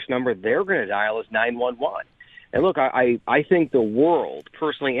 the first number they're going to dial is 911. And look, I think the world,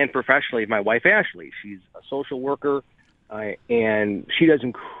 personally and professionally, my wife Ashley, she's a social worker, and she does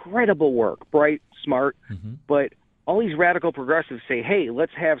incredible work, bright, smart, but all these radical progressives say, hey,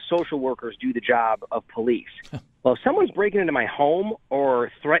 let's have social workers do the job of police. Well, if someone's breaking into my home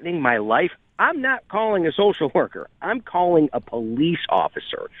or threatening my life, I'm not calling a social worker. I'm calling a police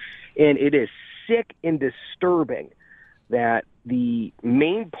officer. And it is sick and disturbing that the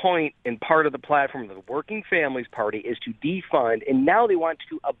main point and part of the platform of the Working Families Party is to defund, and now they want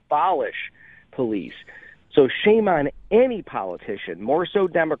to abolish police. So shame on any politician, more so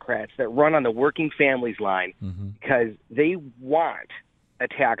Democrats, that run on the Working Families line because they want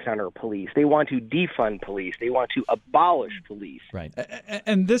attacks on our police. They want to defund police. They want to abolish police. Right.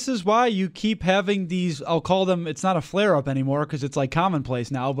 And this is why you keep having these, I'll call them, it's not a flare-up anymore because it's like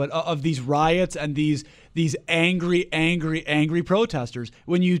commonplace now, but of these riots and these angry protesters.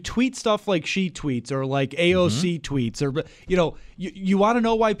 When you tweet stuff like she tweets or like AOC tweets, or you want to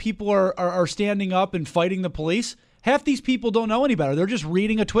know why people are standing up and fighting the police? Half these people don't know any better. They're just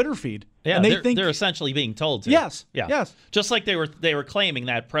reading a Twitter feed. Yeah, and they're essentially being told to. Yes. Yeah. Yes. Just like they were claiming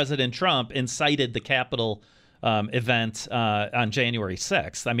that President Trump incited the Capitol event on January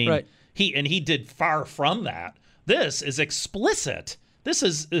 6th. I mean, right. he did far from that. This is explicit. This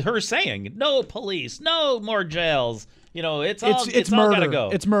is her saying, no police, no more jails. It's all murder. gotta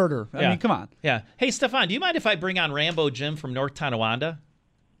go. It's murder. I mean, come on. Yeah. Hey, Stefan, do you mind if I bring on Rambo Jim from North Tonawanda?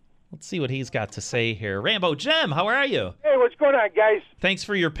 Let's see what he's got to say here. Rambo Jim, how are you? Hey, what's going on, guys? Thanks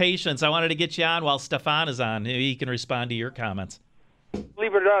for your patience. I wanted to get you on while Stefan is on. Maybe he can respond to your comments.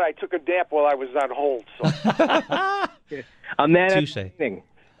 Believe it or not, I took a nap while I was on hold. So. I'm that Touche. You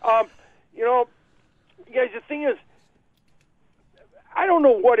guys, the thing is, I don't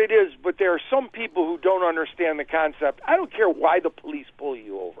know what it is, but there are some people who don't understand the concept. I don't care why the police pull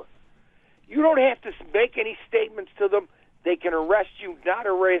you over. You don't have to make any statements to them. They can arrest you, not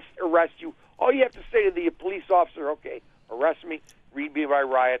arrest you. All you have to say to the police officer, okay, arrest me, read me my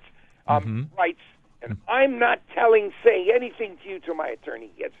rights. And I'm not saying anything to you till my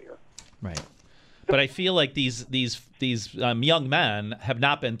attorney gets here. Right. But I feel like these young men have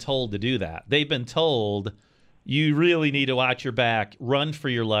not been told to do that. They've been told, you really need to watch your back, run for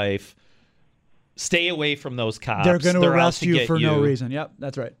your life, stay away from those cops. They're going to arrest you for no you. reason. Yep,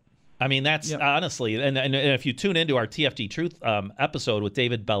 that's right. I mean, that's honestly, and if you tune into our TFT Truth episode with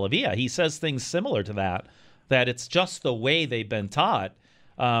David Bellavia, he says things similar to that it's just the way they've been taught.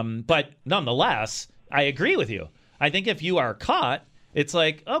 But nonetheless, I agree with you. I think if you are caught, it's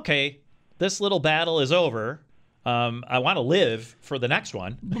like, okay, this little battle is over. I want to live for the next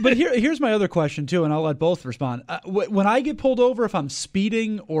one. But here's my other question, too, and I'll let both respond. When I get pulled over, if I'm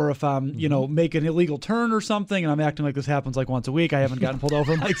speeding or if I'm, making an illegal turn or something, and I'm acting like this happens like once a week, I haven't gotten pulled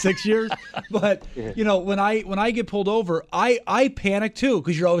over in like 6 years. But, when I get pulled over, I panic, too,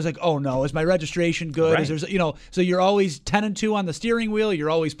 because you're always like, oh, no, is my registration good? Right. Is there, so you're always 10 and 2 on the steering wheel. You're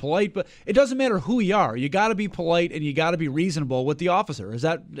always polite. But it doesn't matter who you are. You got to be polite and you got to be reasonable with the officer. Is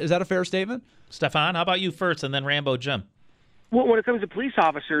that a fair statement? Stefan, how about you first, and then Rambo Jim? Well, when it comes to police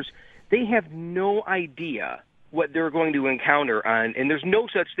officers, they have no idea what they're going to encounter on, and there's no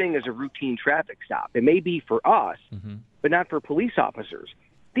such thing as a routine traffic stop. It may be for us, but not for police officers.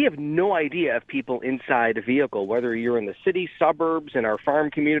 They have no idea of people inside a vehicle, whether you're in the city, suburbs, in our farm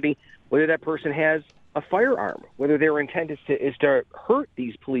community, whether that person has a firearm, whether their intent is to hurt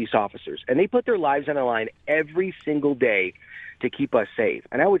these police officers. And they put their lives on the line every single day to keep us safe.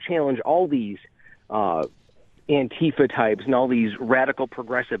 And I would challenge all these Antifa types and all these radical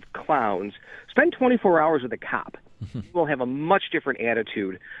progressive clowns, spend 24 hours with a cop. You will have a much different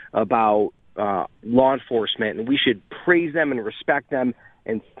attitude about law enforcement, and we should praise them and respect them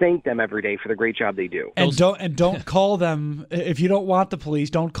and thank them every day for the great job they do. And don't call them if you don't want the police.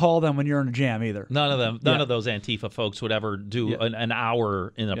 Don't call them when you're in a jam either. None of those Antifa folks would ever do an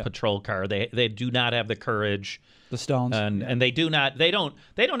hour in a patrol car. They do not have the courage. The Stones, and they don't have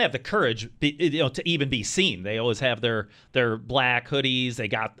the courage to even be seen. They always have their black hoodies.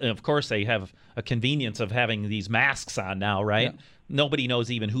 Of course they have a convenience of having these masks on now, right? Yeah. Nobody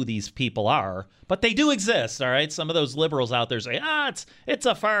knows even who these people are, but they do exist. All right, some of those liberals out there say, it's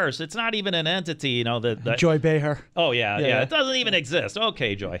a farce. It's not even an entity. Joy Behar. Oh yeah, it doesn't even exist.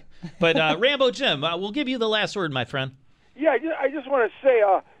 Okay, Joy. But Rambo Jim, we'll give you the last word, my friend. Yeah, I just want to say,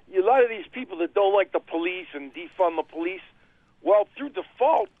 a lot of these people that don't like the police and defund the police, well, through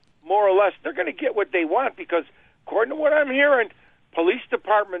default, more or less, they're going to get what they want because, according to what I'm hearing, police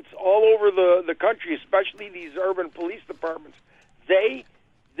departments all over the country, especially these urban police departments,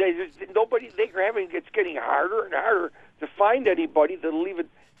 it's getting harder and harder to find anybody that'll even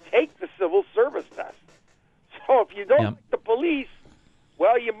take the civil service test. So if you don't like the police,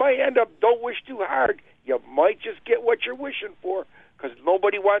 well, you might end up, don't wish too hard, you might just get what you're wishing for because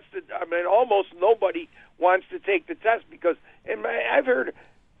almost nobody wants to take the test because, and I've heard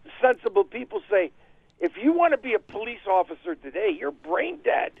sensible people say, if you want to be a police officer today, you're brain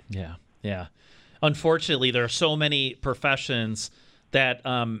dead. Yeah. Unfortunately, there are so many professions that,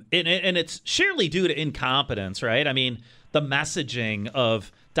 and it's surely due to incompetence, right? I mean, the messaging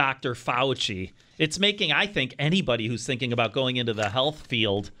of Dr. Fauci, it's making, I think, anybody who's thinking about going into the health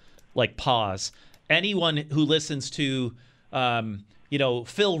field, like, pause. Anyone who listens to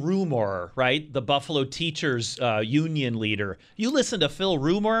Phil Rumor, right? The Buffalo Teachers Union leader. You listen to Phil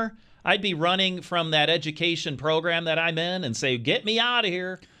Rumor, I'd be running from that education program that I'm in and say, get me out of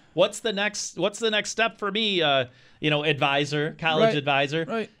here. What's the next step for me, advisor, college advisor?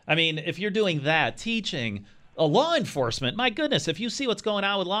 Right. I mean, if you're doing that, teaching, law enforcement, my goodness, if you see what's going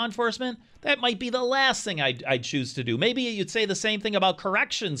on with law enforcement, that might be the last thing I'd choose to do. Maybe you'd say the same thing about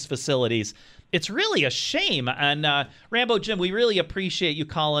corrections facilities. It's really a shame. And Rambo Jim, we really appreciate you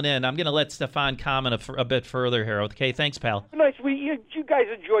calling in. I'm going to let Stefan comment a bit further here. Okay, thanks, pal. Nice. You guys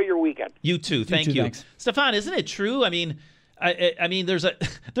enjoy your weekend. You too. Thank you. Thanks. Stefan, isn't it true? I mean, there's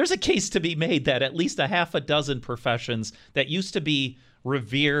a case to be made that at least a half a dozen professions that used to be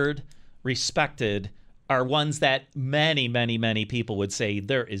revered, respected, are ones that many, many, many people would say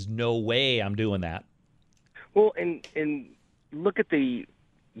there is no way I'm doing that. Well, and look at the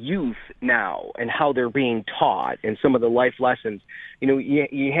youth now and how they're being taught and some of the life lessons.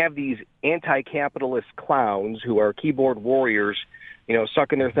 You have these anti-capitalist clowns who are keyboard warriors,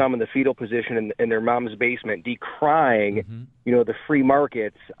 sucking their thumb in the fetal position in their mom's basement, decrying, the free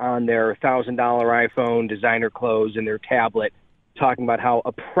markets on their $1,000 iPhone, designer clothes, and their tablet, talking about how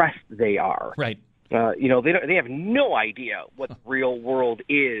oppressed they are. Right. They have no idea what the real world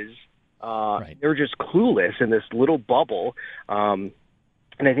is. Right. They're just clueless in this little bubble. And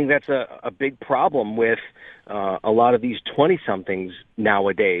I think that's a big problem with a lot of these 20-somethings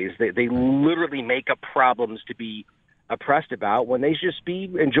nowadays. They literally make up problems to be oppressed about when they should just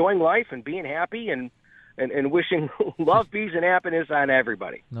be enjoying life and being happy and wishing love, peace, and happiness on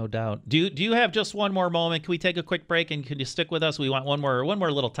everybody. No doubt. Do you have just one more moment? Can we take a quick break, and can you stick with us? We want one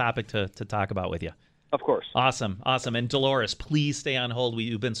more little topic to talk about with you. Of course. Awesome. And Dolores, please stay on hold.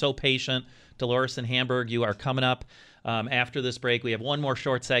 You've been so patient. Dolores in Hamburg, you are coming up after this break. We have one more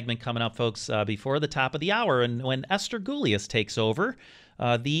short segment coming up, folks, before the top of the hour, and when Esther Gulius takes over,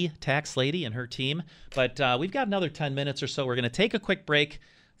 the tax lady and her team. But we've got another 10 minutes or so. We're going to take a quick break.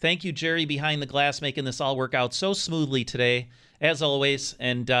 Thank you, Jerry, behind the glass, making this all work out so smoothly today, as always.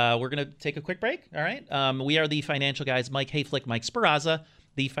 And we're going to take a quick break, all right? We are the Financial Guys, Mike Hayflick, Mike Speraza,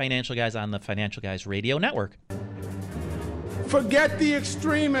 the Financial Guys on the Financial Guys Radio Network. Forget the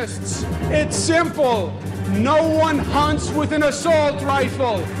extremists. It's simple. No one hunts with an assault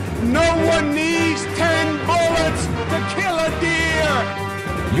rifle. No one needs 10 bullets to kill a deer.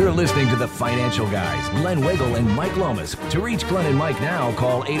 You're listening to the Financial Guys, Glenn Wiggle and Mike Lomas. To reach Glenn and Mike now,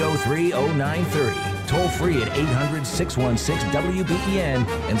 call 803-0930. Toll free at 800-616-WBEN,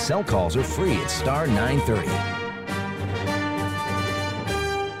 and cell calls are free at star 930.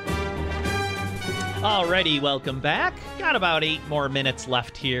 Alrighty, welcome back. Got about 8 more minutes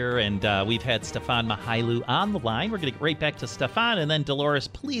left here, and we've had Stefan Mihailu on the line. We're going to get right back to Stefan, and then Dolores,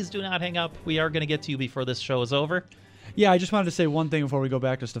 please do not hang up. We are going to get to you before this show is over. Yeah, I just wanted to say one thing before we go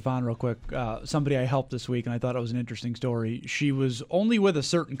back to Stefan real quick. Somebody I helped this week, and I thought it was an interesting story. She was only with a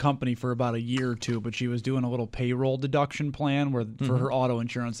certain company for about a year or two, but she was doing a little payroll deduction plan where for her auto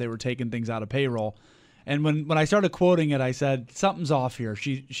insurance, they were taking things out of payroll. And when I started quoting it, I said, something's off here.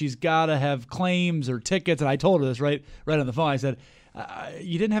 She's got to have claims or tickets. And I told her this right on the phone. I said,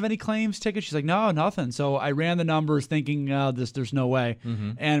 you didn't have any claims, tickets? She's like, no, nothing. So I ran the numbers thinking, there's no way.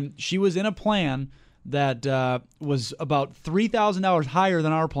 And she was in a plan that was about $3,000 higher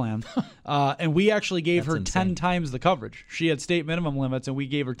than our plan. And we actually gave her 10 times the coverage. She had state minimum limits, and we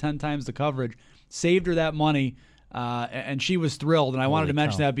gave her 10 times the coverage, saved her that money, and she was thrilled. And I wanted to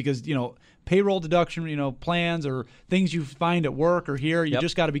mention that because, payroll deduction, plans or things you find at work or here, you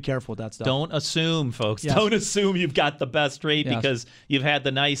just got to be careful with that stuff. Don't assume, folks. Yes. Don't assume you've got the best rate because you've had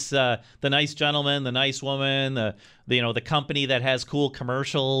the nice gentleman, the nice woman, the company that has cool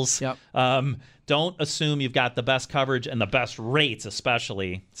commercials. Don't assume you've got the best coverage and the best rates,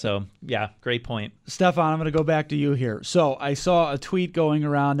 especially. So, yeah, great point. Stefan, I'm going to go back to you here. So I saw a tweet going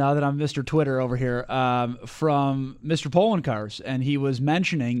around, now that I'm Mr. Twitter over here, from Mr. Poland Cars, and he was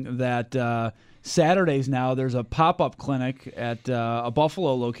mentioning that Saturdays now there's a pop-up clinic at a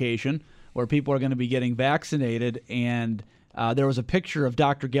Buffalo location where people are going to be getting vaccinated, and there was a picture of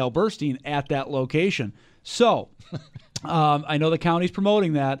Dr. Gail Burstein at that location. So I know the county's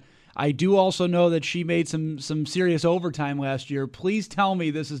promoting that. I do also know that she made some serious overtime last year. Please tell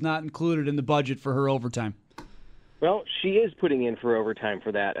me this is not included in the budget for her overtime. Well, she is putting in for overtime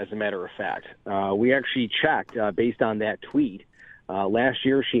for that, as a matter of fact. We actually checked based on that tweet. Last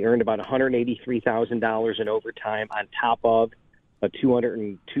year, she earned about $183,000 in overtime on top of a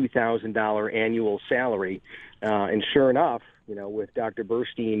 $202,000 annual salary. And sure enough, with Dr.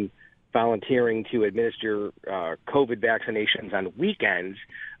 Burstein volunteering to administer COVID vaccinations on weekends,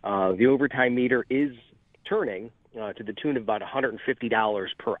 the overtime meter is turning, to the tune of about $150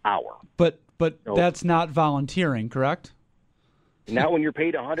 per hour. But that's not volunteering, correct? Not when you're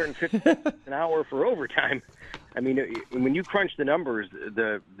paid $150 an hour for overtime. I mean, when you crunch the numbers,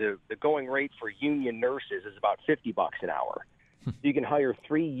 the going rate for union nurses is about $50 an hour. You can hire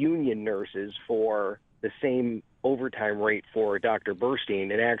 3 union nurses for the same overtime rate for Dr.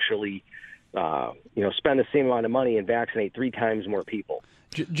 Burstein and actually, spend the same amount of money and vaccinate 3 times more people.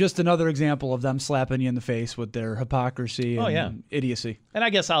 Just another example of them slapping you in the face with their hypocrisy and idiocy. And I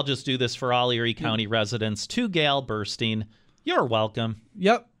guess I'll just do this for all Erie County residents. To Gail Burstein, you're welcome.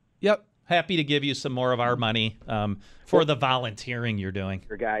 Yep. Happy to give you some more of our money for the volunteering you're doing.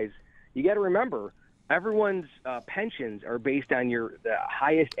 Guys, you got to remember, everyone's pensions are based on the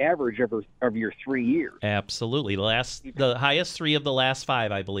highest average of your 3 years. Absolutely. The highest 3 of the last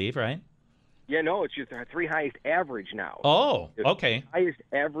 5, I believe, right? Yeah, no, it's your 3 highest average now. Oh, okay. The highest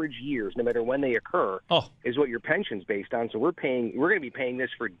average years, no matter when they occur, is what your pension's based on. So we're going to be paying this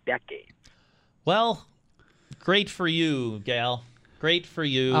for decades. Well, great for you, Gal. Great for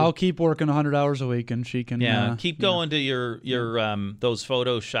you. I'll keep working 100 hours a week, and she can. Keep going to your those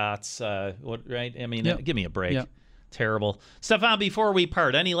photo shots. Right? I mean, give me a break. Yep. Terrible, Stefan. Before we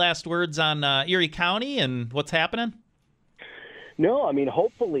part, any last words on Erie County and what's happening? No, I mean,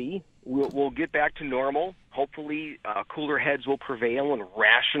 hopefully we'll get back to normal. Hopefully, cooler heads will prevail and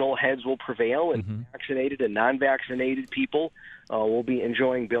rational heads will prevail, and vaccinated and non-vaccinated people will be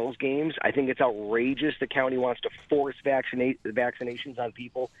enjoying Bills games. I think it's outrageous the county wants to force vaccinations on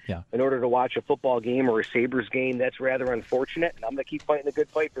people in order to watch a football game or a Sabres game. That's rather unfortunate, and I'm going to keep fighting the good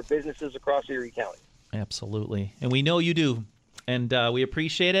fight for businesses across Erie County. Absolutely, and we know you do, and we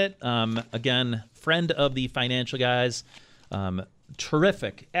appreciate it. Again, friend of the Financial Guys.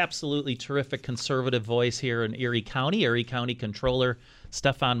 Terrific, absolutely terrific conservative voice here in Erie County Controller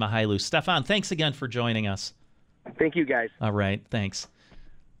Stefan Mihailu. Stefan, thanks again for joining us. Thank you, guys. All right, thanks.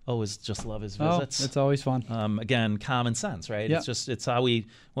 Always just love his visits. It's always fun. Again, common sense, right? Yep. It's how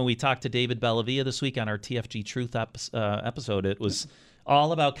when we talked to David Bellavia this week on our TFG Truth episode, it was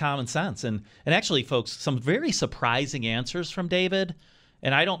all about common sense. And actually, folks, some very surprising answers from David.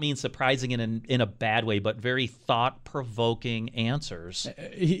 And I don't mean surprising in a bad way, but very thought-provoking answers.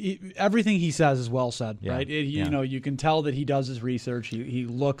 Everything he says is well said, right? Yeah. You can tell that he does his research. He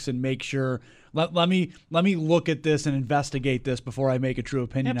looks and makes sure. Let me look at this and investigate this before I make a true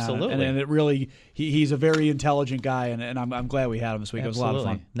opinion on it. And it really, he's a very intelligent guy, and I'm glad we had him this week. Absolutely. It was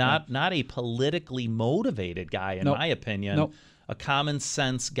a lot of fun. Not a politically motivated guy, in my opinion. Nope. A common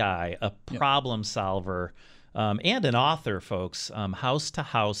sense guy, a problem solver. And an author, folks. House to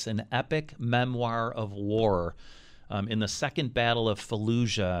House, an epic memoir of war. In the Second Battle of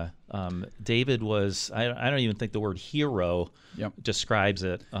Fallujah, David was, I don't even think the word hero describes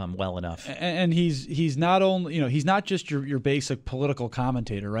it well enough. And he's not only, he's not just your basic political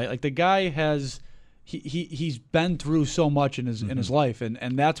commentator, right? Like the guy has, he's been through so much in his life,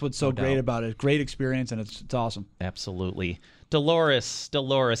 and that's what's so great about it. Great experience, and it's awesome. Absolutely. Dolores,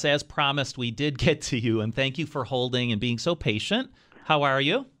 as promised, we did get to you, and thank you for holding and being so patient. How are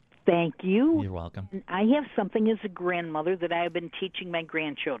you? Thank you. You're welcome. I have something as a grandmother that I have been teaching my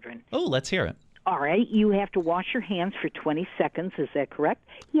grandchildren. Oh, let's hear it. All right, you have to wash your hands for 20 seconds. Is that correct?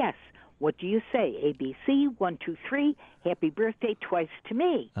 Yes. What do you say? ABC, 1, 2, 3, happy birthday twice to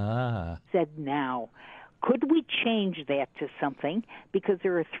me. Said now. Could we change that to something? Because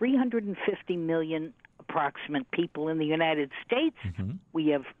there are 350 million approximate people in the United States. We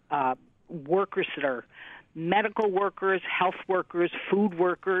have workers that are medical workers, health workers, food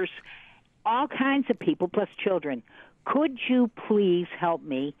workers, all kinds of people, plus children. Could you please help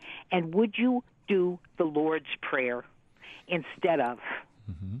me, and would you do the Lord's Prayer instead of?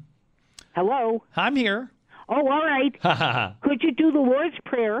 Hello? I'm here. Oh, all right. Could you do the Lord's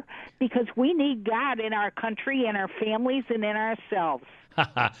Prayer? Because we need God in our country, in our families, and in ourselves.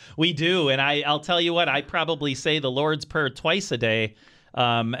 We do, and I'll tell you what, I probably say the Lord's Prayer twice a day,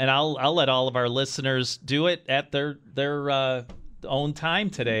 and I'll let all of our listeners do it at their own time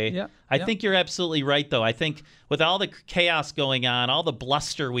today. I think you're absolutely right, though. I think with all the chaos going on, all the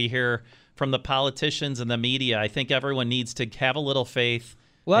bluster we hear from the politicians and the media, I think everyone needs to have a little faith.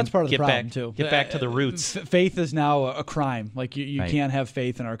 Well, that's part of the problem, too. Get back to the roots. Faith is now a crime. Like, you can't have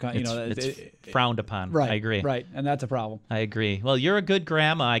faith in our country. It's frowned upon. Right, I agree. Right, and that's a problem. I agree. Well, you're a good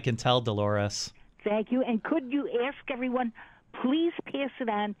grandma, I can tell, Dolores. Thank you. And could you ask everyone, please pass it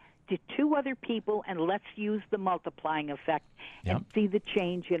on to 2 other people, and let's use the multiplying effect and see the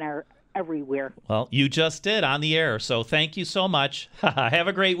change in our everywhere. Well, you just did on the air, so thank you so much. Have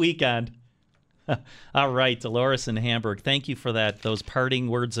a great weekend. All right, Dolores in Hamburg, thank you for those parting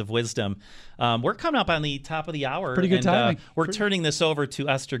words of wisdom. We're coming up on the top of the hour. Pretty good timing. We're turning this over to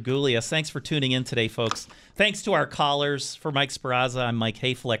Esther Gulias. Thanks for tuning in today, folks. Thanks to our callers. For Mike Speraza, I'm Mike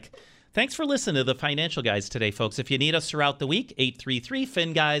Hayflick. Thanks for listening to the Financial Guys today, folks. If you need us throughout the week,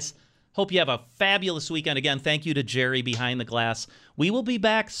 833-FIN-GUYS. Hope you have a fabulous weekend. Again, thank you to Jerry behind the glass. We will be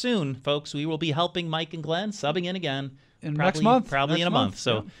back soon, folks. We will be helping Mike and Glenn, subbing in again. Next month. Probably in a month.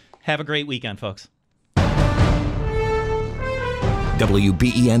 So have a great weekend, folks.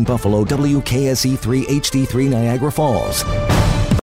 WBEN Buffalo, WKSE3 HD3 Niagara Falls.